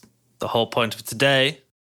course, the whole point of today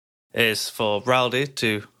is for Rowdy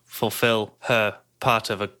to fulfill her part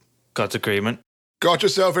of a God's agreement. Got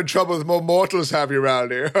yourself in trouble with more mortals, have you,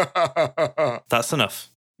 Rowdy? That's enough.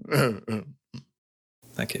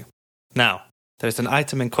 Thank you. Now, there's an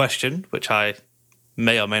item in question, which I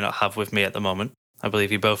may or may not have with me at the moment. I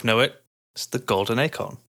believe you both know it. It's the Golden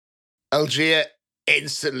Acorn. Algier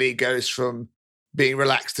instantly goes from being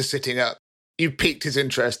relaxed to sitting up. You piqued his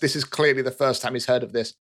interest. This is clearly the first time he's heard of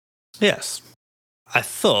this. Yes. I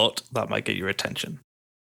thought that might get your attention.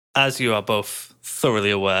 As you are both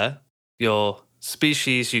thoroughly aware, your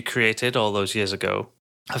species you created all those years ago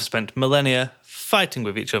have spent millennia fighting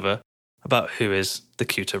with each other about who is the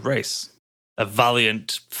cuter race. A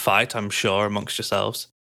valiant fight, I'm sure, amongst yourselves.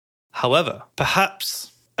 However,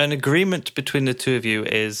 perhaps an agreement between the two of you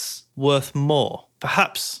is worth more.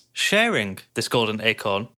 Perhaps sharing this golden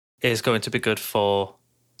acorn is going to be good for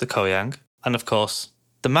the Koyang and, of course,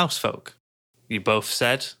 the mouse folk. You both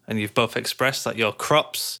said, and you've both expressed, that your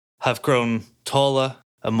crops have grown taller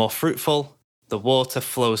and more fruitful. The water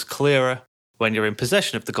flows clearer when you're in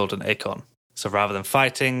possession of the golden acorn. So rather than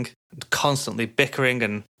fighting and constantly bickering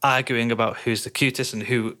and arguing about who's the cutest and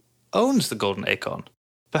who owns the golden acorn,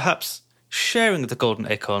 perhaps sharing the golden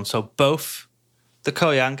acorn so both the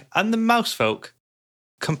Koyang and the mouse folk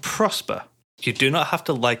can prosper. You do not have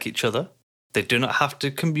to like each other. They do not have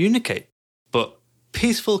to communicate. But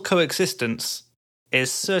peaceful coexistence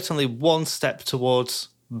is certainly one step towards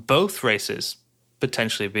both races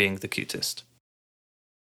potentially being the cutest.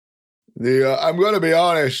 I'm going to be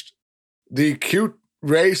honest. The cute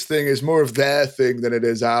race thing is more of their thing than it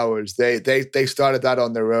is ours. They started that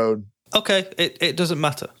on their own. Okay, it doesn't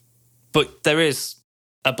matter. But there is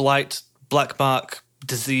a blight, black mark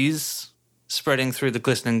disease spreading through the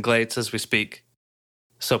glistening glades as we speak.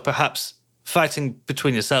 So perhaps fighting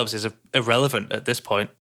between yourselves is irrelevant at this point,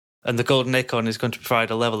 and the golden acorn is going to provide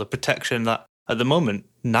a level of protection that, at the moment,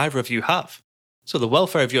 neither of you have. So the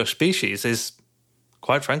welfare of your species is,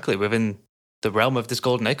 quite frankly, within the realm of this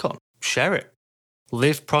golden acorn. Share it.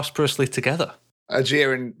 Live prosperously together.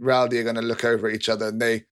 Algier and Rowdy are going to look over at each other,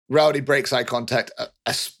 and Rowdy breaks eye contact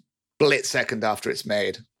a split second after it's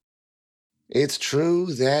made. It's true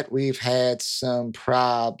that we've had some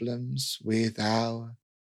problems with our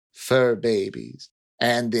fur babies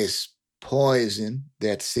and this poison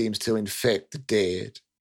that seems to infect the dead.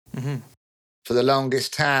 Mm-hmm. For the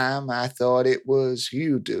longest time, I thought it was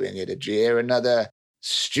you doing it, Algier, another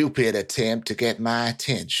stupid attempt to get my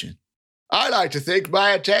attention. I like to think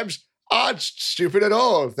my attempts aren't stupid at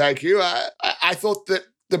all, thank you. I thought that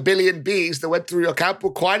the billion bees that went through your camp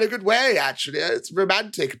were quite a good way, actually. It's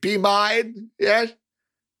romantic. Be mine, yes?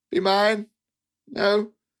 Be mine?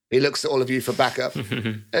 No? He looks at all of you for backup.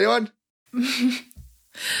 Anyone?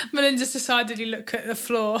 Melinda's decided he look at the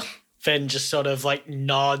floor. Finn just sort of like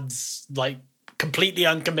nods, like completely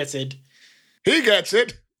uncommitted. He gets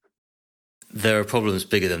it. There are problems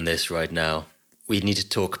bigger than this right now. We need to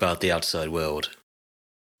talk about the outside world.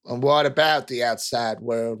 And what about the outside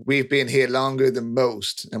world? We've been here longer than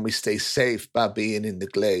most, and we stay safe by being in the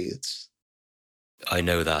glades. I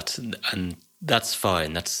know that, and that's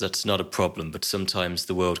fine. That's not a problem, but sometimes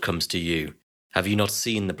the world comes to you. Have you not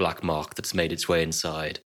seen the black mark that's made its way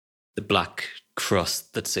inside? The black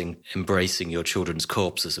crust that's embracing your children's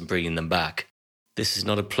corpses and bringing them back? This is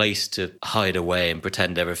not a place to hide away and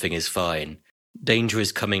pretend everything is fine. Danger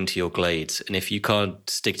is coming to your glades, and if you can't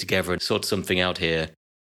stick together and sort something out here,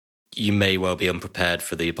 you may well be unprepared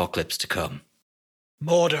for the apocalypse to come.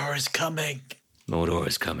 Mordor is coming. Mordor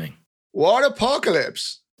is coming. What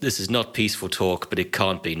apocalypse? This is not peaceful talk, but it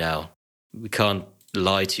can't be now. We can't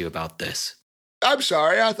lie to you about this. I'm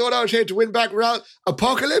sorry, I thought I was here to win back around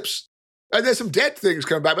apocalypse. And there's some dead things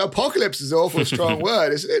coming back, but apocalypse is an awful strong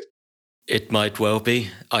word, isn't it? It might well be.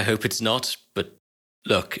 I hope it's not, but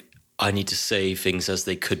look, I need to say things as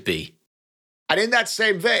they could be. And in that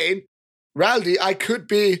same vein, Raldi, I could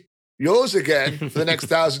be yours again for the next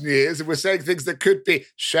 1,000 years if we're saying things that could be.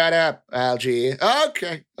 Shut up, Algie.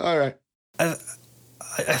 Okay, all right. I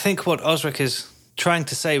think what Osric is trying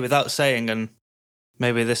to say without saying, and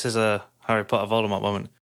maybe this is a Harry Potter Voldemort moment,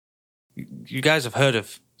 you guys have heard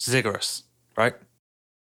of Ziggurat, right?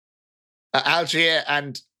 Algier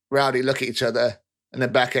and Rowdy look at each other and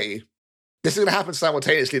then back at you. This is going to happen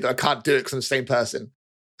simultaneously, though I can't do it because I'm the same person.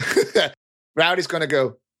 Rowdy's going to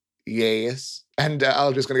go, yes. And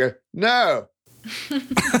Algier's going to go, no.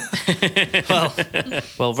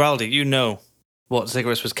 well, Rowdy, you know what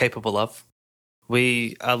Ziggurat was capable of.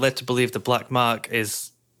 We are led to believe the Black Mark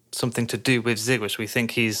is something to do with Ziggurat. We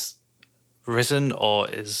think he's risen or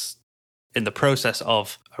is in the process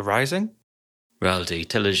of arising. Raldi,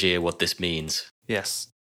 tell Aegir what this means. Yes.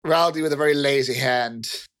 Rowdy, with a very lazy hand,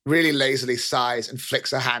 really lazily sighs and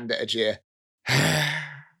flicks a hand at Aegir.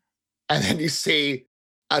 And then you see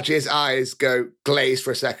Algier's eyes go glazed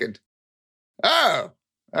for a second. Oh,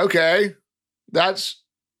 okay. That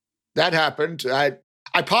happened. I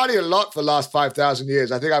partied a lot for the last 5,000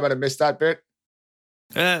 years. I think I might have missed that bit.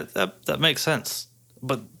 That makes sense.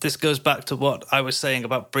 But this goes back to what I was saying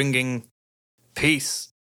about bringing peace.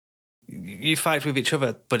 You fight with each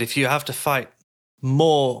other, but if you have to fight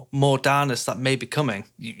more darkness that may be coming,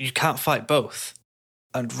 you can't fight both.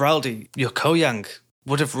 And Raldi, your Koyang,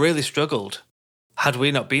 would have really struggled had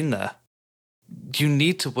we not been there. You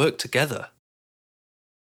need to work together.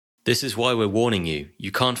 This is why we're warning you.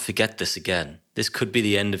 You can't forget this again. This could be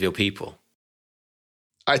the end of your people.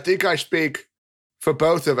 I think I speak for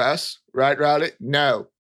both of us, right, Rowdy? No.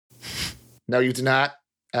 No, you do not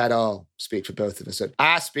at all speak for both of us.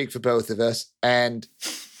 I speak for both of us, and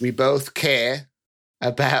we both care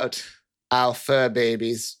about our fur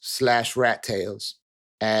babies / rat tails.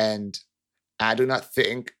 And I do not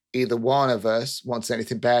think either one of us wants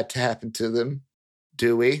anything bad to happen to them.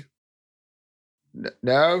 Do we?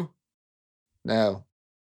 No? No.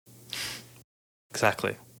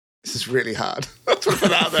 Exactly. This is really hard. That's what I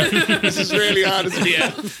put out there. This is really hard as a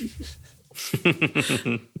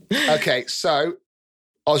DM. Okay, so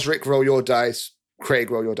Osric, roll your dice.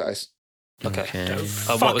 Craig, roll your dice. Okay.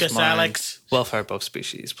 Fuck us, Alex. Welfare above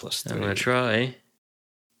species plus 3. I'm going to try.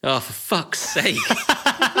 Oh, for fuck's sake.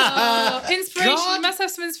 Oh, inspiration. God. You must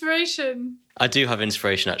have some inspiration. I do have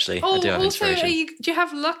inspiration, actually. Oh, I do have also, inspiration. do you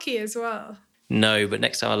have lucky as well? No, but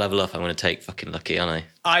next time I level up, I'm going to take fucking lucky, aren't I?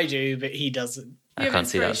 I do, but he doesn't. I have can't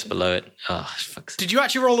see that's inspiration. below it. Oh, fuck's sake. Did you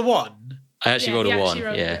actually roll a 1? I actually Yeah, rolled you a 1, actually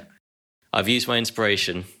rolled yeah. it. I've used my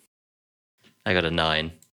inspiration. I got a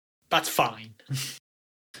 9. That's fine.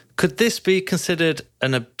 Could this be considered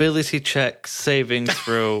an ability check, saving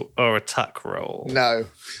throw, or attack roll? No.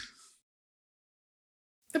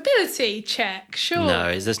 Ability check, sure. No,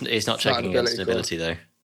 it's not not checking an against an ability, ability,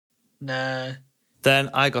 though. Nah.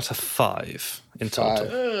 Then I got a 5 in total.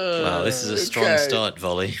 5. Wow, this is a strong Okay. start,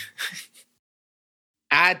 Volley.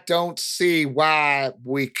 I don't see why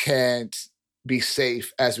we can't be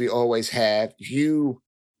safe as we always have. You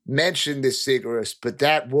mentioned this Ziggurat, but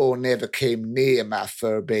that war never came near my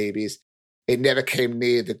fur babies. It never came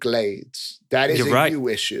near the glades. That is You're a right. you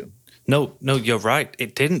issue. No, you're right.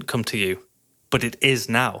 It didn't come to you, but it is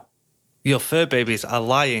now. Your fur babies are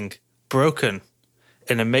lying, broken,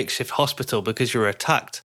 in a makeshift hospital because you were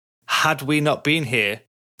attacked. Had we not been here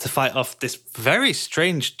to fight off this very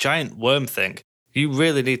strange giant worm thing, you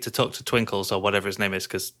really need to talk to Twinkles or whatever his name is,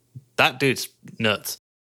 because that dude's nuts.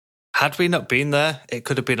 Had we not been there, it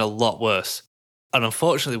could have been a lot worse. And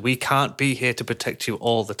unfortunately, we can't be here to protect you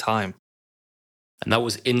all the time. And that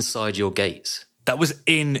was inside your gates. That was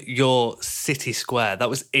in your city square. That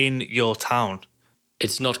was in your town.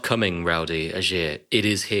 It's not coming, Rowdy, Ajir. It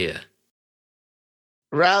is here.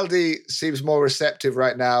 Rowdy seems more receptive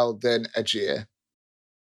right now than Ajir.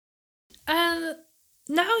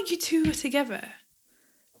 Now you two are together.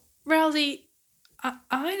 Rowdy,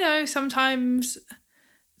 I know sometimes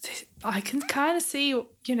I can kind of see,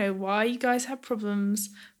 why you guys have problems,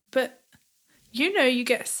 but you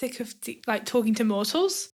get sick of talking to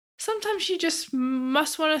mortals. Sometimes you just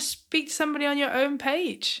must want to speak to somebody on your own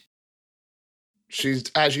page.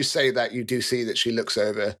 As you say that, you do see that she looks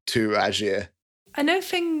over to Ajir. I know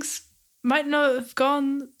things might not have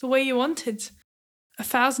gone the way you wanted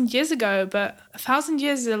 1,000 years ago, but 1,000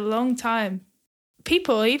 years is a long time.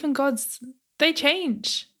 People, even gods, they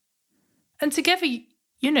change. And together,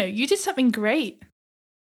 you did something great.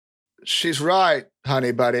 She's right,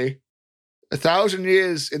 honey buddy. 1,000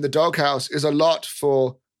 years in the doghouse is a lot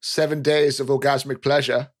for 7 days of orgasmic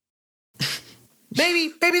pleasure.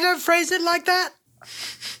 Maybe don't phrase it like that.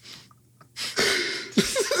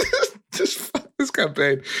 Just fuck this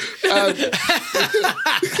campaign.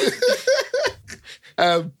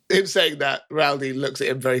 Him saying that, Rowdy looks at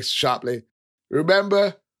him very sharply.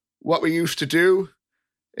 Remember what we used to do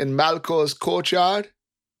in Malcor's courtyard?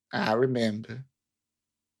 I remember.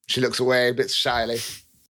 She looks away a bit shyly.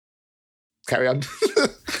 Carry on.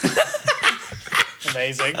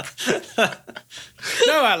 Amazing.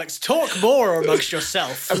 No, Alex, talk more amongst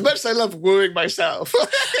yourself. As much as I love wooing myself.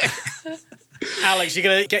 Alex, you're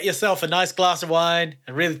going to get yourself a nice glass of wine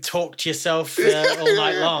and really talk to yourself all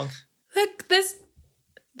night long. Look, there's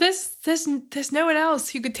no one else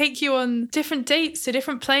who could take you on different dates to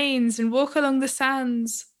different planes and walk along the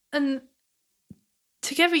sands. And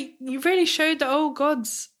together, you really showed the old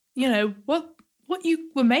gods, what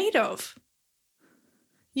you were made of.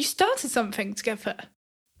 You started something together.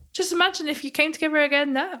 Just imagine if you came together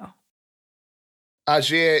again now.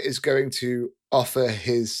 Ajir is going to offer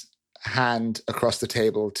his hand across the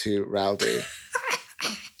table to Rowdy.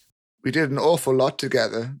 We did an awful lot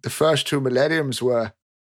together. The first 2 millenniums were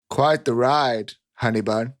quite the ride, honey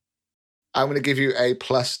bun. I'm going to give you a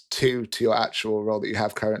 +2 to your actual roll that you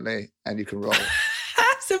have currently, and you can roll.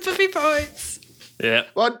 Sympathy points. Yeah.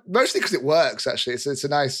 Well, mostly because it works. Actually, it's a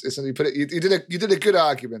nice. You did a good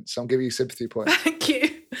argument, so I'm giving you sympathy points. Thank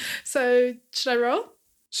you. So should I roll?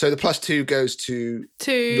 So the +2 goes to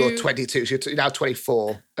your 22. So you're now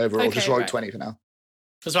 24 overall. Okay, just rolling right. 20 for now.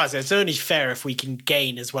 That's why I said it's only fair if we can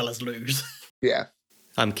gain as well as lose. Yeah.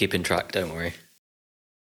 I'm keeping track, don't worry.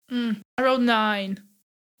 I rolled 9.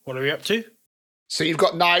 What are we up to? So you've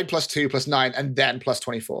got 9 +2 +9, and then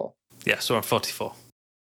 +24. Yeah, so I'm 44.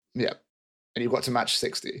 Yeah. And you've got to match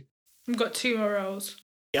 60. I've got 2 more rolls.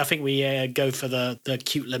 I think we go for the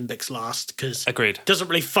cute limbics last because Agreed. it doesn't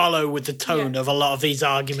really follow with the tone of a lot of these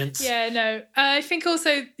arguments. Yeah, no. I think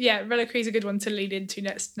also, Reliquary is a good one to lead into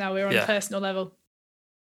next. Now we're on a personal level.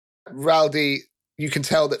 Rowdy, you can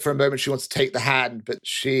tell that for a moment she wants to take the hand, but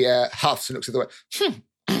she huffs and looks at the way,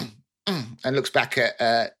 and looks back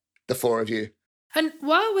at the 4 of you. And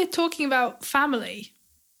while we're talking about family,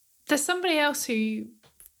 there's somebody else who you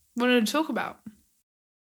wanted to talk about.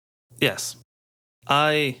 Yes.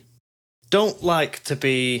 I don't like to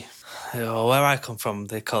be, where I come from,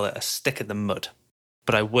 they call it a stick in the mud.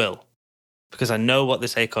 But I will, because I know what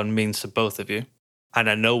this acorn means to both of you, and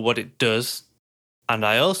I know what it does, and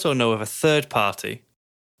I also know of a third party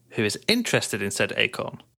who is interested in said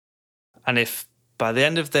acorn. And if by the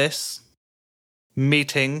end of this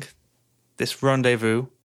meeting, this rendezvous,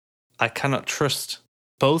 I cannot trust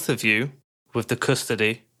both of you with the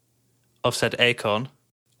custody of said acorn,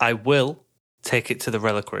 I will take it to the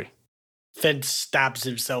reliquary. Then stabs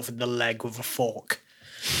himself in the leg with a fork.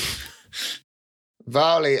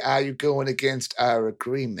 Varley, are you going against our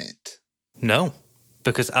agreement? No,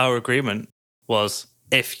 because our agreement was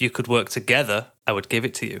if you could work together, I would give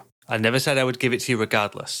it to you. I never said I would give it to you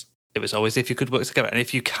regardless. It was always if you could work together. And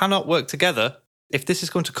if you cannot work together, if this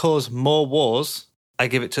is going to cause more wars, I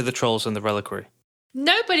give it to the trolls and the reliquary.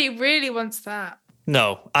 Nobody really wants that.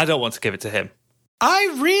 No, I don't want to give it to him.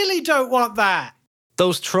 I really don't want that.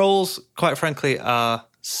 Those trolls, quite frankly, are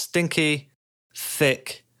stinky,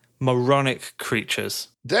 thick, moronic creatures.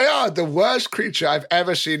 They are the worst creature I've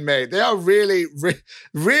ever seen made. They are really They're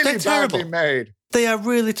badly terrible. made. They are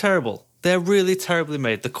really terrible. They're really terribly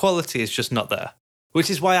made. The quality is just not there, which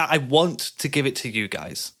is why I want to give it to you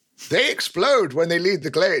guys. They explode when they leave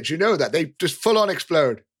the glade. You know that. They just full on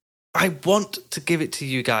explode. I want to give it to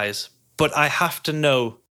you guys, but I have to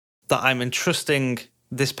know that I'm entrusting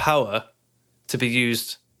this power to be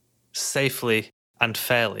used safely and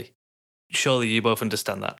fairly. Surely you both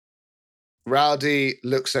understand that. Rowdy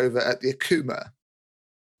looks over at the Akuma.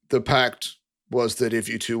 The pact was that if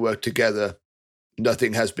you two work together,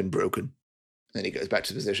 nothing has been broken. Then he goes back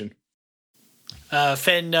to position.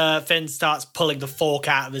 Finn starts pulling the fork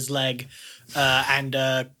out of his leg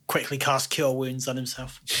and quickly casts Cure Wounds on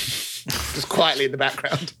himself. Just quietly in the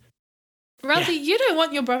background. Rowdy, you don't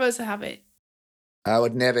want your brother to have it. I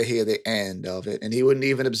would never hear the end of it, and he wouldn't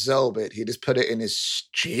even absorb it. He'd just put it in his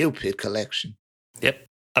stupid collection. Yep,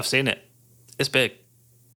 I've seen it. It's big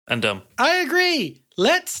and dumb. I agree.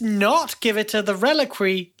 Let's not give it to the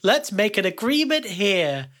reliquary. Let's make an agreement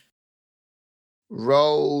here.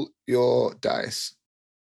 Roll your dice.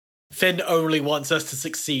 Finn only wants us to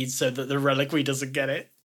succeed so that the reliquary doesn't get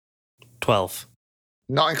it. 12.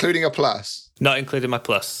 Not including a plus. Not including my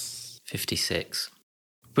plus. 56.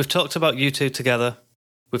 We've talked about you two together.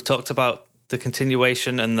 We've talked about the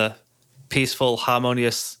continuation and the peaceful,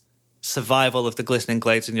 harmonious survival of the glistening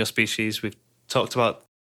glades in your species. We've talked about,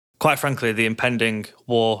 quite frankly, the impending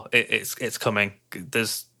war. It's coming.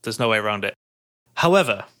 There's no way around it.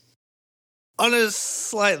 However, on a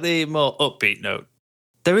slightly more upbeat note,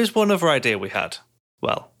 there is one other idea we had.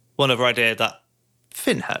 Well, one other idea that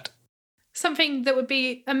Finn had. Something that would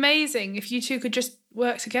be amazing if you two could just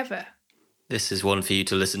work together. This is one for you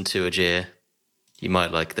to listen to, Ajir. You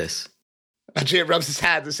might like this. Ajir rubs his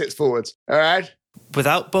hand and sits forwards. All right?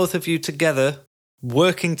 Without both of you together,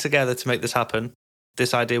 working together to make this happen,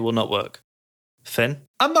 this idea will not work. Finn?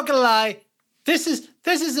 I'm not gonna lie. This is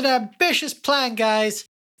an ambitious plan, guys.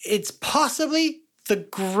 It's possibly the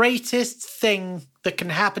greatest thing that can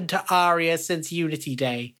happen to Aria since Unity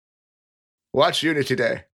Day. What's Unity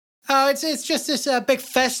Day? Oh, it's just this big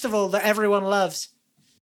festival that everyone loves.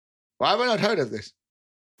 Why have I not heard of this?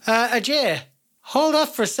 Ajir, hold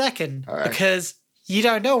off for a second, All right. because you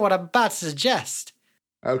don't know what I'm about to suggest.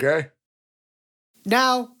 Okay.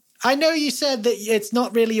 Now, I know you said that it's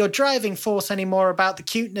not really your driving force anymore about the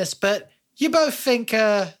cuteness, but you both think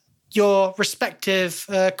your respective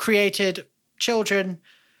created children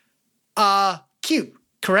are cute,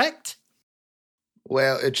 correct?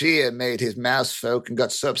 Well, Ajir made his mouse folk and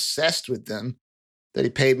got so obsessed with them that he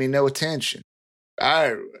paid me no attention.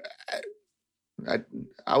 I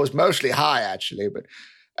was mostly high, actually, but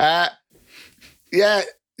yeah,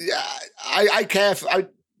 I care for,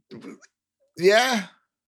 yeah.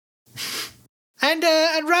 And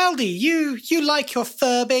Rowdy, you like your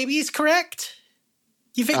fur babies, correct?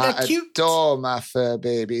 You think they're cute? I adore my fur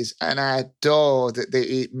babies, and I adore that they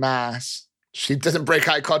eat mice. She doesn't break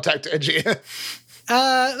eye contact to Ajir.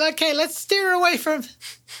 Okay, let's steer away from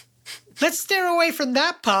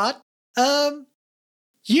that part.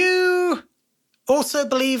 You also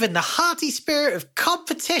believe in the hearty spirit of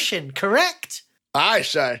competition, correct? I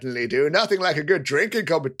certainly do. Nothing like a good drinking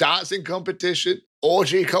dancing competition,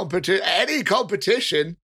 orgy competition, any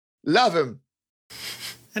competition. Love them.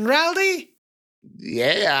 And Rowdy?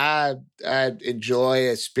 Yeah, I enjoy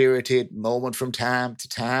a spirited moment from time to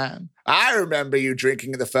time. I remember you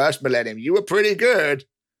drinking in the first millennium. You were pretty good.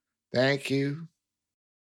 Thank you.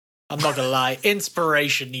 I'm not gonna lie,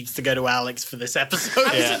 inspiration needs to go to Alex for this episode.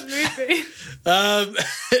 Absolutely.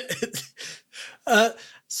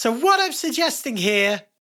 So what I'm suggesting here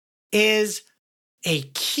is a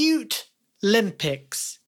cute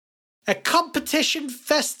Olympics, a competition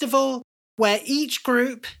festival where each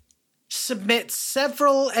group submits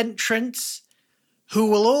several entrants who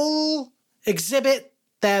will all exhibit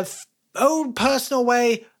their own personal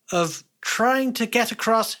way of trying to get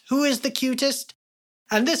across who is the cutest.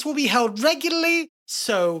 And this will be held regularly,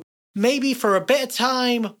 so maybe for a bit of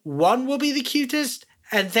time, one will be the cutest,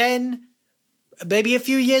 and then maybe a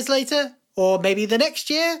few years later, or maybe the next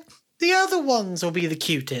year, the other ones will be the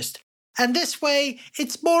cutest. And this way,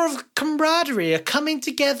 it's more of a camaraderie, a coming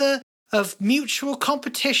together of mutual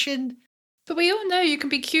competition. But we all know you can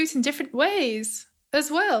be cute in different ways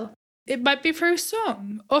as well. It might be through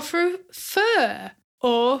song, or through fur,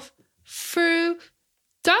 or through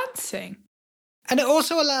dancing. And it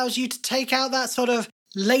also allows you to take out that sort of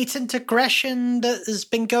latent aggression that has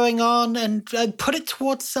been going on and put it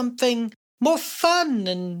towards something more fun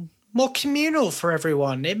and more communal for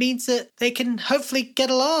everyone. It means that they can hopefully get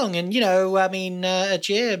along and,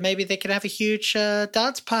 Ajir, maybe they can have a huge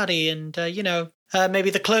dance party and, maybe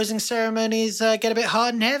the closing ceremonies get a bit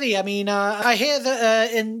hard and heavy. I mean, I hear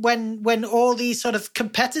that when all these sort of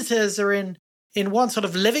competitors are in one sort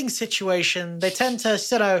of living situation, they tend to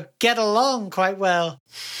sort of get along quite well.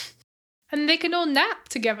 And they can all nap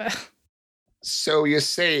together. So you're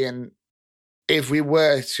saying if we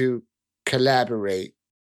were to collaborate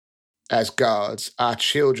as gods, our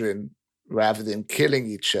children, rather than killing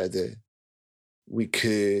each other, we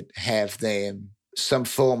could have them some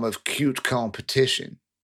form of cute competition.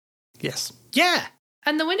 Yes. Yeah.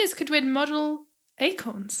 And the winners could win model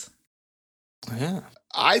acorns. Yeah.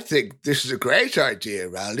 I think this is a great idea,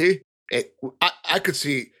 Rowdy. I could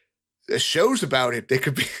see shows about it. They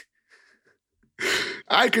could be...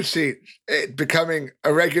 I could see it becoming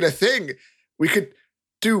a regular thing. We could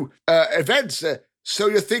do events. So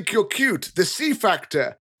You Think You're Cute, The C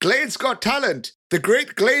Factor, Glade's Got Talent, The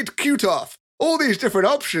Great Glade Cute-Off. All these different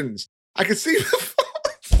options. I could see...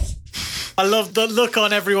 I love the look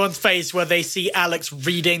on everyone's face where they see Alex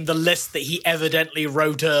reading the list that he evidently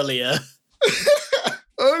wrote earlier.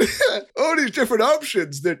 all these different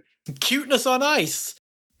options that... Cuteness on ice.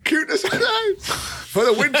 Cuteness on ice. For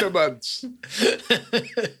the winter months.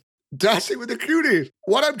 Dancing with the cuties.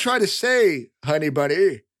 What I'm trying to say, honey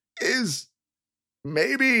bunny, is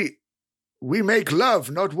maybe we make love,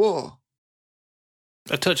 not war.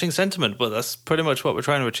 A touching sentiment, but that's pretty much what we're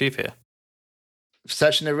trying to achieve here.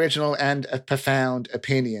 Such an original and a profound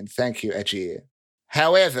opinion. Thank you, Ajir.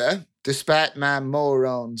 However, despite my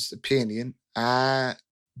moron's opinion, I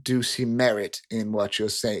do see merit in what you're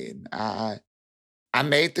saying. I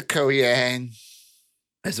made the Koyang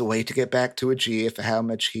as a way to get back to Ajir for how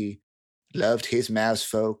much he loved his mouse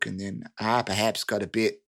folk, and then I perhaps got a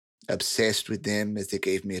bit obsessed with them as they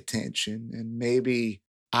gave me attention, and maybe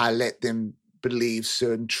I let them believe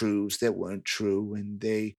certain truths that weren't true, and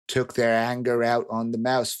they took their anger out on the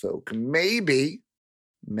mouse folk. Maybe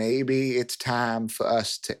it's time for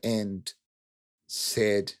us to end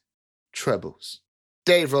said troubles.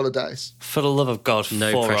 Dave, roll a dice. For the love of God,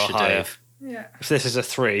 No 4 pressure, or higher. Dave. Yeah. If this is a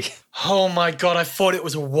 3. Oh my God, I thought it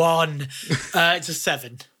was a 1. It's a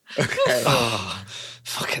 7. Okay. Oh,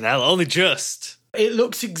 fucking hell, only just. It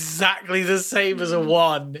looks exactly the same as a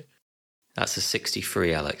 1. That's a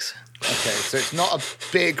 63, Alex. Okay, so it's not a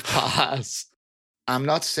big pass. I'm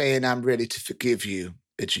not saying I'm ready to forgive you,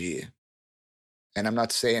 Ajir. And I'm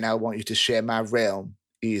not saying I want you to share my realm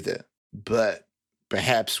either. But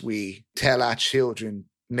perhaps we tell our children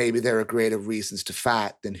maybe there are greater reasons to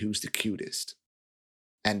fight than who's the cutest.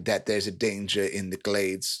 And that there's a danger in the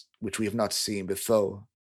glades, which we have not seen before.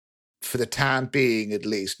 For the time being, at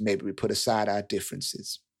least, maybe we put aside our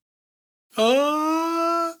differences.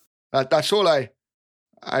 That's all I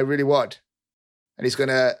really want. And he's going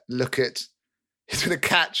to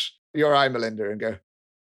catch your eye, Melinda, and go,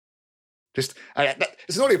 it's an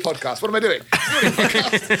audio podcast. What am I doing? It's an audio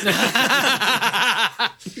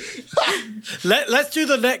podcast. Let's do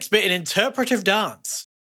the next bit in interpretive dance.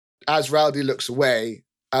 As Rowdy looks away,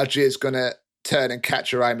 Ajir's going to turn and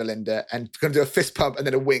catch your eye, Melinda, and going to do a fist pump and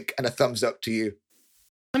then a wink and a thumbs up to you.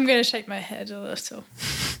 I'm going to shake my head a little.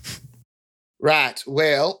 Right,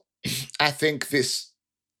 well, I think this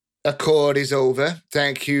accord is over.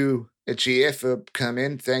 Thank you, Ajir, for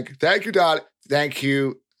coming. Thank you, darling. Thank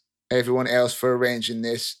you, everyone else, for arranging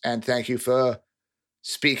this, and thank you for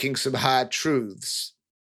speaking some hard truths.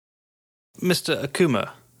 Mr.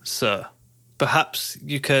 Akuma, sir, perhaps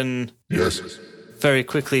you can Yes. very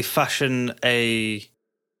quickly fashion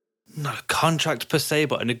not a contract per se,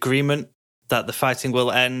 but an agreement that the fighting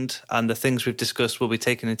will end and the things we've discussed will be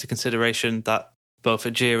taken into consideration that both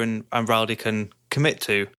Ajir and Rowdy can commit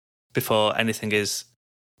to before anything is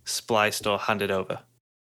spliced or handed over.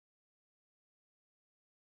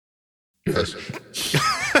 Yes.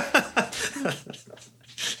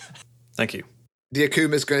 Thank you. The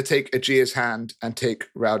Akuma's going to take Ajir's hand and take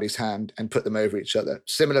Rowdy's hand and put them over each other,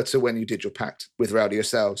 similar to when you did your pact with Rowdy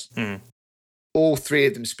yourselves. Mm. All three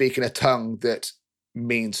of them speak in a tongue that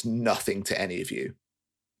means nothing to any of you.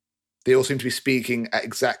 They all seem to be speaking at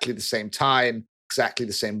exactly the same time, exactly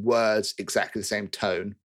the same words, exactly the same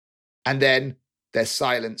tone. And then there's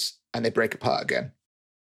silence and they break apart again.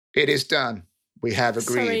 It is done. We have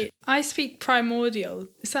agreed. Sorry, I speak primordial.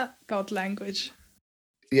 Is that God language?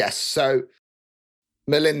 Yes, so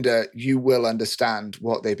Melinda, you will understand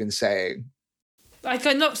what they've been saying. Like,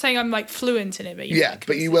 I'm not saying I'm like fluent in it, but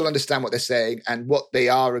But you will understand what they're saying, and what they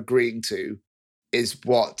are agreeing to is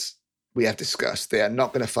what we have discussed. They are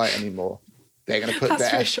not going to fight anymore. They're going to put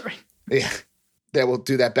That's reassuring. They will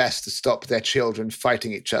do their best to stop their children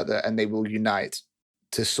fighting each other, and they will unite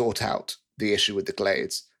to sort out the issue with the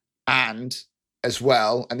Glades. And as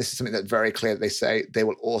well, and this is something that's very clear that they say, they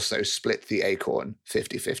will also split the acorn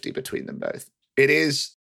 50-50 between them both. It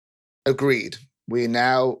is agreed. We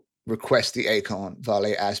now request the acorn,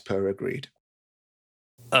 Vale, as per agreed.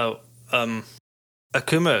 Oh,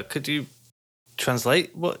 Akuma, could you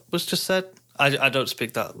translate what was just said? I don't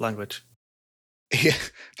speak that language. Yeah,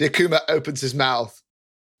 the Akuma opens his mouth,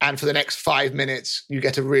 and for the next 5 minutes, you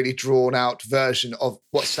get a really drawn out version of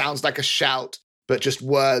what sounds like a shout, but just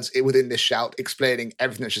words within this shout explaining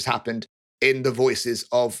everything that's just happened in the voices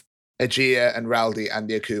of Ajia and Raldi and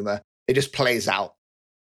the Akuma. It just plays out.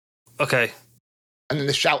 Okay. And then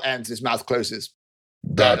the shout ends and his mouth closes.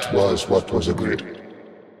 That was what was agreed.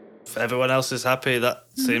 If everyone else is happy, that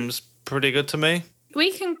seems pretty good to me.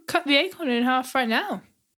 We can cut the acorn in half right now.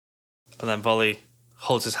 And then Volley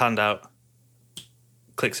holds his hand out,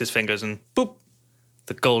 clicks his fingers, and boop,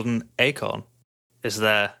 the golden acorn is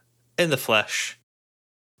there in the flesh,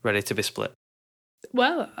 ready to be split.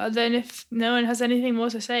 Well, then if no one has anything more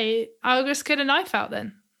to say, I'll just get a knife out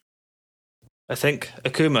then. I think,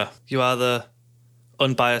 Akuma, you are the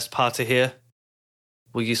unbiased party here.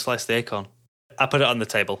 Will you slice the acorn? I put it on the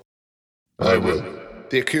table. I will.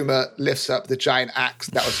 The Akuma lifts up the giant axe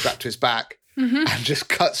that was strapped to his back and just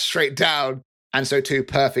cuts straight down, and so too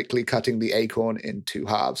perfectly cutting the acorn in 2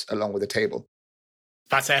 halves along with the table.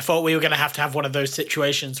 That's it. I thought we were going to have one of those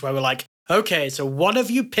situations where we're like, okay, so one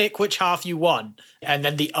of you pick which half you want, and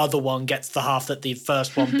then the other one gets the half that the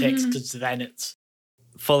first one picks, because then it's...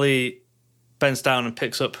 Volley bends down and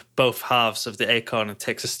picks up both halves of the acorn and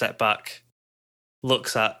takes a step back,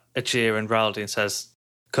 looks at Ajir and Raldi and says,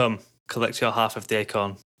 "Come, collect your half of the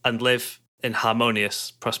acorn and live in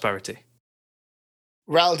harmonious prosperity."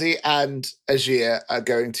 Raldi and Ajir are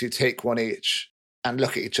going to take one each and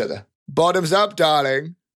look at each other. Bottoms up,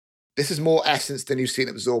 darling. This is more essence than you've seen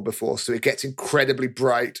absorbed before, so it gets incredibly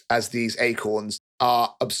bright as these acorns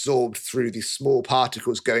are absorbed through these small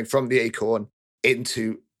particles going from the acorn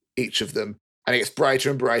into each of them. And it gets brighter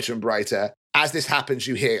and brighter and brighter. As this happens,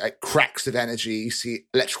 you hear like cracks of energy. You see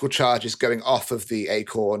electrical charges going off of the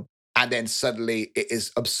acorn, and then suddenly it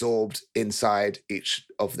is absorbed inside each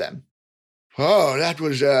of them. Oh, that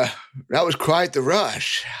was quite the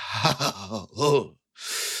rush.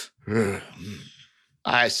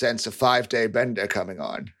 I sense a 5-day bender coming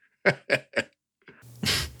on.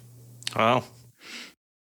 Well,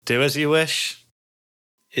 do as you wish.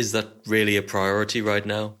 Is that really a priority right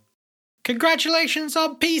now? Congratulations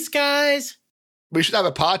on peace, guys! We should have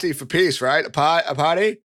a party for peace, right? A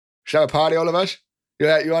party? Should have a party, all of us?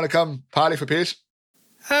 Yeah, you want to come party for peace?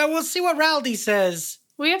 We'll see what Raldi says.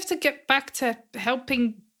 We have to get back to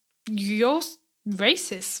helping your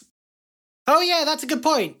races. Oh yeah, that's a good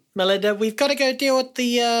point, Melinda. We've got to go deal with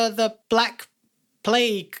the Black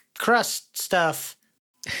Plague crust stuff.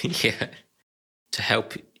 Yeah. To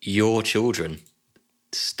help your children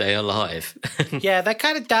stay alive. Yeah, they're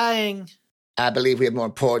kind of dying. I believe we have more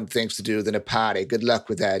important things to do than a party. Good luck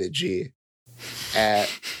with that, Ajir. And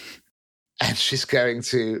she's going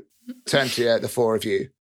to turn to the 4 of you.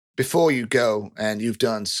 Before you go, and you've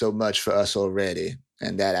done so much for us already,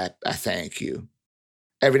 and that I thank you.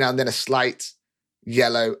 Every now and then a slight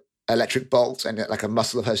yellow electric bolt and like a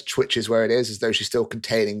muscle of hers twitches where it is, as though she's still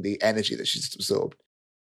containing the energy that she's absorbed.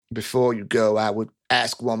 Before you go, I would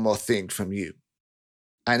ask one more thing from you.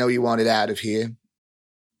 I know you wanted out of here,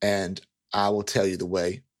 and I will tell you the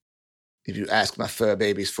way. If you ask my fur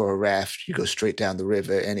babies for a raft, you go straight down the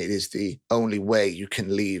river, and it is the only way you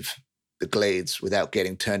can leave the glades without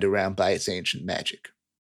getting turned around by its ancient magic.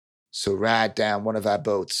 So ride down one of our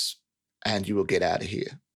boats, and you will get out of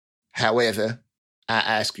here. However, I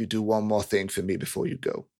ask you do one more thing for me before you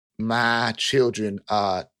go. My children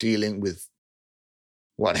are dealing with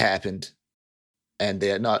what happened, and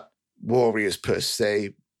they're not warriors per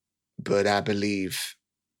se, but I believe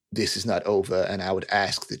this is not over, and I would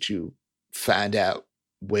ask that you find out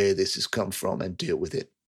where this has come from and deal with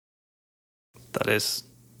it. That is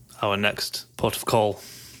our next port of call.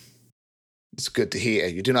 It's good to hear.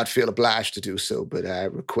 You do not feel obliged to do so, but I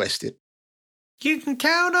request it. You can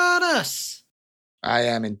count on us. I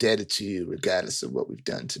am indebted to you regardless of what we've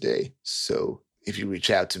done today. So if you reach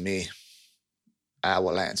out to me, I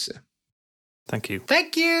will answer. Thank you.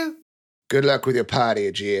 Thank you. Good luck with your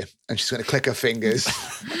party, Ajir. And she's going to click her fingers.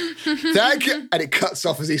 Thank you. And it cuts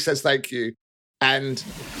off as he says thank you. And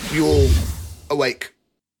you all awake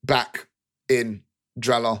back in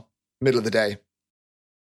Drallon, middle of the day.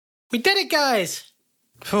 We did it, guys.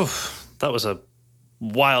 Whew, that was a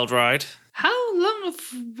wild ride. How long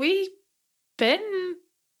have we been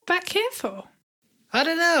back here for? I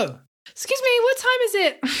don't know. Excuse me, what time is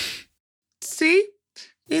it? See?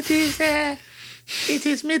 It is It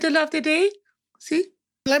is middle of the day. See?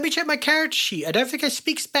 Let me check my character sheet. I don't think I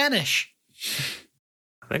speak Spanish.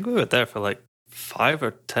 I think we were there for like 5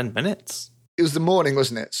 or 10 minutes. It was the morning,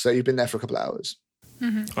 wasn't it? So you've been there for a couple of hours.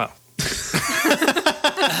 Well,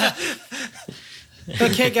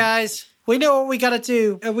 Okay, guys. We know what we gotta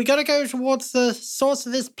do. We gotta go towards the source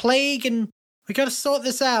of this plague and we gotta sort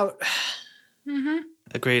this out.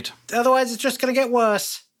 agreed. Otherwise, it's just gonna get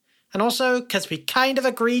worse. And also, because we kind of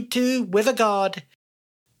agreed to with a god.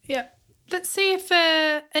 Yeah. Let's see if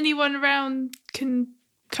anyone around can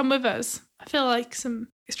come with us. I feel like some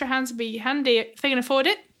extra hands would be handy if they can afford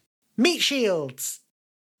it. Meat shields.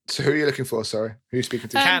 So who are you looking for, sorry? Who are you speaking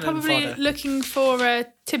to? Cannon Probably fodder. looking for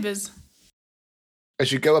Tibbers.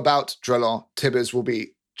 As you go about Drellon, Tibbers will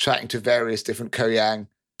be chatting to various different Koyang.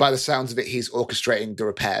 By the sounds of it, he's orchestrating the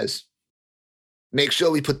repairs. Make sure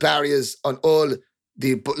we put barriers on all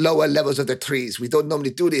the lower levels of the trees. We don't normally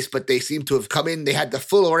do this, but they seem to have come in. They had the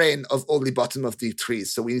full reign of all the bottom of the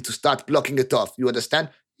trees, so we need to start blocking it off. You understand?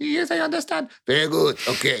 Yes, I understand. Very good.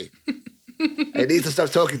 Okay. I need to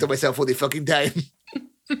start talking to myself all the fucking time.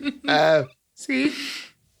 See?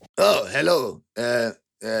 Oh, hello.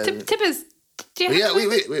 Tibbers, do you have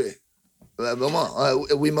Oui. Maman,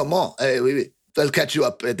 oui, maman. Oui. I'll catch you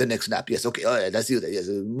up at the next nap. Yes, okay. All right, that's you there. Yes.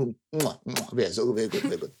 Yes,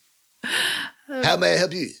 very good. How may I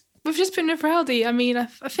help you? We've just been with Rowdy. I mean,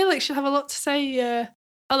 I feel like she'll have a lot to say.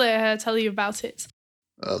 I'll let her tell you about it.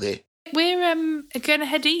 Okay. We're going to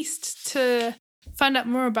head east to find out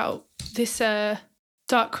more about this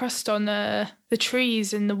dark crust on the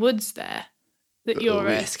trees in the woods there that your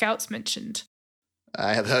oui. scouts mentioned.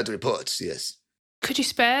 I have heard reports, yes. Could you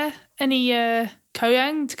spare any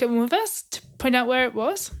Koyang to come with us to point out where it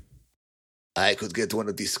was? I could get one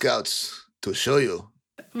of the scouts to show you.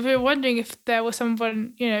 We were wondering if there was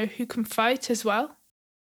someone, who can fight as well.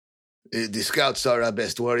 The scouts are our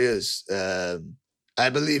best warriors. I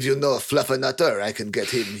believe you know Fluffernutter. I can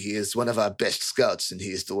get him. He is one of our best scouts, and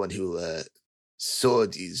he is the one who saw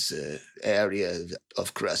this area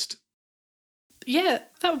of crust. Yeah,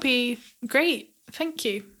 that would be great. Thank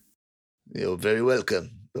you. You're very welcome.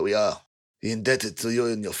 But we are indebted to you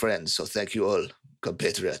and your friends, so thank you all,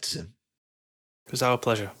 compatriots. It was our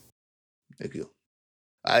pleasure. Thank you.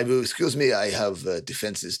 Excuse me, I have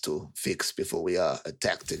defenses to fix before we are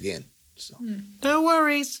attacked again. So No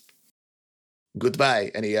worries.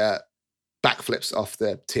 goodbye. And he backflips off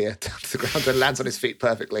the tier down to the ground and lands on his feet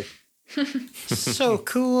perfectly. So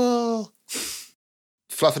cool.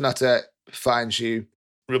 Fluffernutter finds you.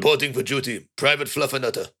 Reporting for duty, Private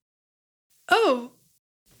Fluffernutter. Oh,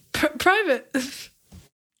 Private.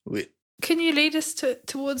 We, Can you lead us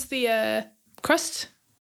towards the crust?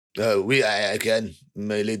 I can,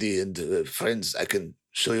 my lady and friends. I can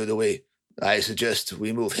show you the way. I suggest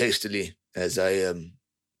we move hastily, as I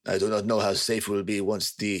do not know how safe we will be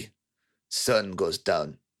once the sun goes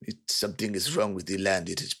down. Something is wrong with the land.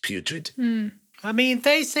 It is putrid. I mean,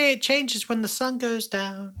 they say it changes when the sun goes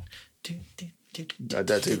down.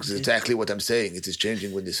 That is exactly what I'm saying. It is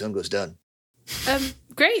changing when the sun goes down.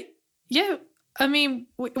 Great. Yeah. I mean,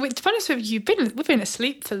 to be honest with you, we've been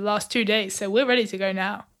asleep for the last 2 days, so we're ready to go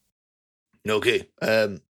now. Okay.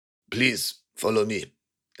 Please follow me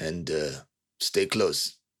and stay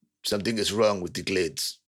close. Something is wrong with the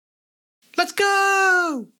glades. Let's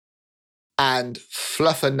go! And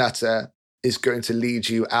Fluffernutter is going to lead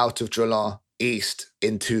you out of Drellon east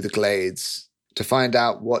into the glades to find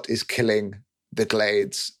out what is killing the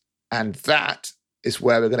glades. And that is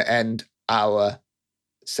where we're going to end our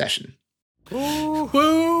session. Woo!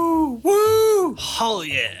 Woo! Oh,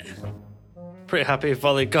 yeah. Pretty happy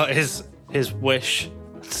Volley got his wish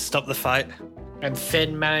to stop the fight. And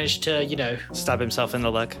Finn managed to, Stab himself in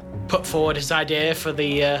the leg. put forward his idea for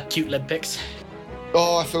the Cute Olympics.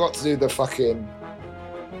 Oh, I forgot to do the fucking...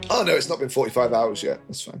 Oh, no, it's not been 45 hours yet.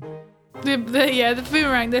 That's fine. The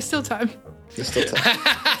boomerang, there's still time. There's still time.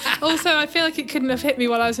 Also, I feel like it couldn't have hit me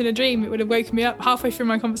while I was in a dream. It would have woken me up halfway through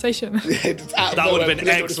my conversation. That would have been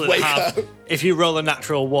excellent. If you roll a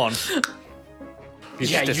natural 1. You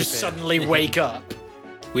disappear. suddenly wake up.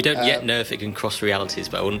 We don't yet know if it can cross realities,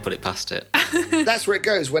 but I wouldn't put it past it. That's where it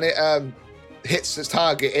goes. When it hits its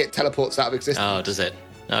target, it teleports out of existence. Oh, does it?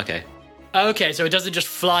 Okay. Okay, so it doesn't just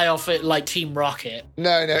fly off it like Team Rocket.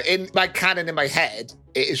 No. In my cannon in my head,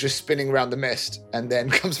 it is just spinning around the mist and then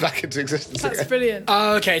comes back into existence That's again. brilliant.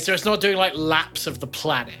 Okay, so it's not doing like laps of the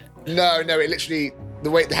planet. No, it literally,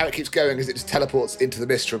 how it keeps going is it just teleports into the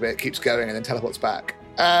mist for a bit, keeps going, and then teleports back.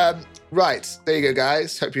 Right, there you go,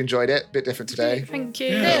 guys. Hope you enjoyed it. Bit different today. Thank you.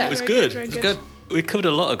 Yeah, it was Very good. very It was good. We covered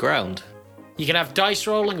a lot of ground. You can have dice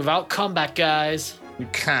rolling without combat, guys. You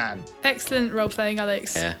can. Excellent role playing,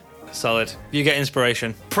 Alex. Yeah. Solid. You get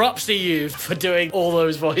inspiration. Props to you for doing all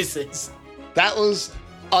those voices. That was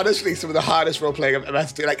honestly some of the hardest role-playing I've ever had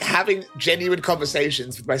to do. Like, having genuine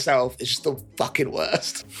conversations with myself is just the fucking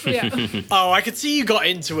worst. Yeah. Oh, I could see you got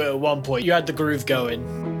into it at one point. You had the groove going.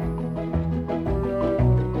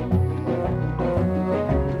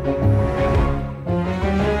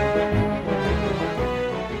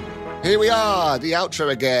 Here we are, the outro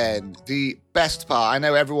again. The best part. I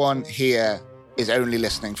know everyone here is only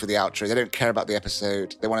listening for the outro. They don't care about the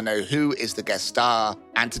episode. They want to know who is the guest star.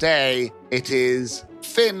 And today, it is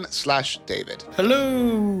Finn/David.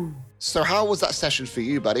 Hello. So how was that session for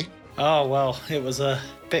you, buddy? Oh, well, it was a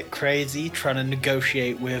bit crazy trying to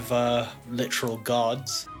negotiate with literal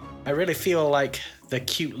gods. I really feel like the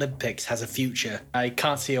cute Olympics has a future. I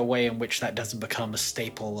can't see a way in which that doesn't become a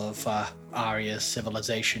staple of Arya's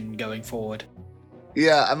civilization going forward.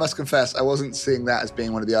 Yeah, I must confess, I wasn't seeing that as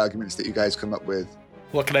being one of the arguments that you guys come up with.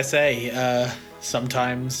 What can I say?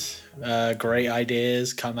 Sometimes great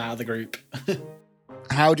ideas come out of the group.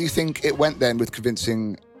 How do you think it went then with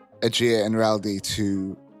convincing Aegir and Raldi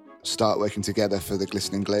to start working together for the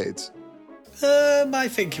Glistening Glades? I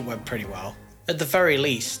think it went pretty well. At the very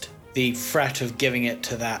least, the threat of giving it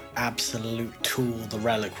to that absolute tool, the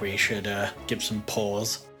Reliquary, should give some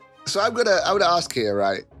pause. So I would ask here,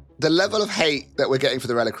 right? The level of hate that we're getting for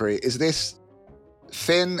the Reliquary, is this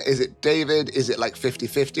Finn? Is it David? Is it like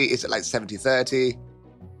 50-50? Is it like 70-30?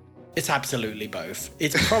 It's absolutely both.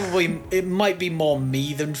 It's probably, it might be more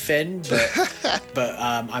me than Finn, but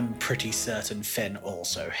I'm pretty certain Finn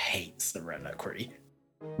also hates the Reliquary.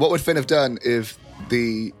 What would Finn have done if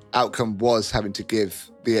the outcome was having to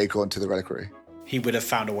give the Acorn to the Reliquary? He would have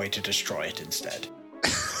found a way to destroy it instead.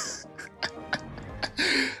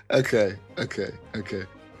 Okay.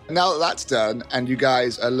 Now that that's done, and you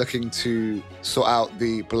guys are looking to sort out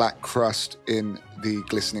the black crust in the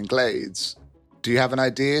Glistening Glades, do you have an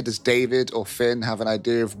idea? Does David or Finn have an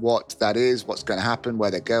idea of what that is, what's going to happen,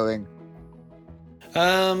 where they're going?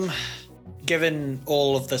 Given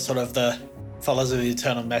all of the sort of the followers of the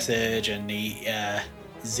Eternal Message and the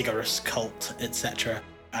Ziggurat cult, etc.,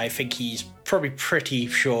 I think he's probably pretty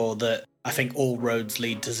sure that I think all roads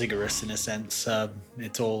lead to Ziggurat in a sense.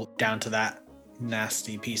 It's all down to that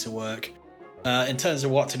nasty piece of work. In terms of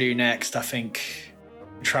what to do next, I think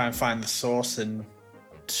try and find the source and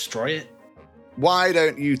destroy it. Why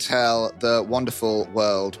don't you tell the wonderful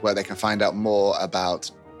world where they can find out more about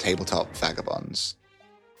Tabletop Vagabonds?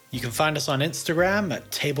 You can find us on Instagram at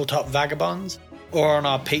Tabletop Vagabonds or on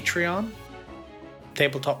our Patreon,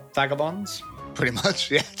 Tabletop Vagabonds. Pretty much,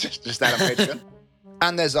 yeah, just that on Patreon.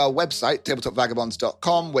 And there's our website,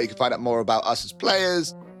 tabletopvagabonds.com, where you can find out more about us as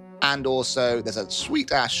players. And also, there's a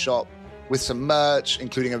sweet-ass shop with some merch,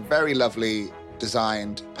 including a very lovely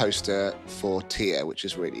designed poster for Tia, which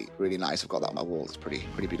is really, really nice. I've got that on my wall. It's pretty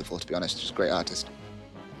beautiful, to be honest. She's a great artist.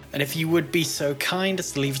 And if you would be so kind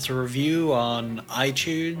as to leave us a review on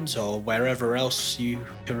iTunes or wherever else you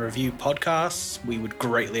can review podcasts, we would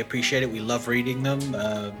greatly appreciate it. We love reading them.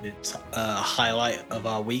 It's a highlight of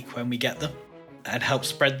our week when we get them and help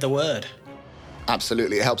spread the word.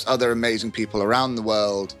 Absolutely. It helps other amazing people around the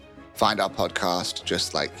world find our podcast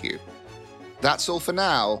just like you. That's all for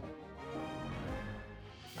now.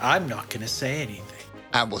 I'm not going to say anything.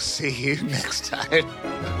 And we'll see you next time.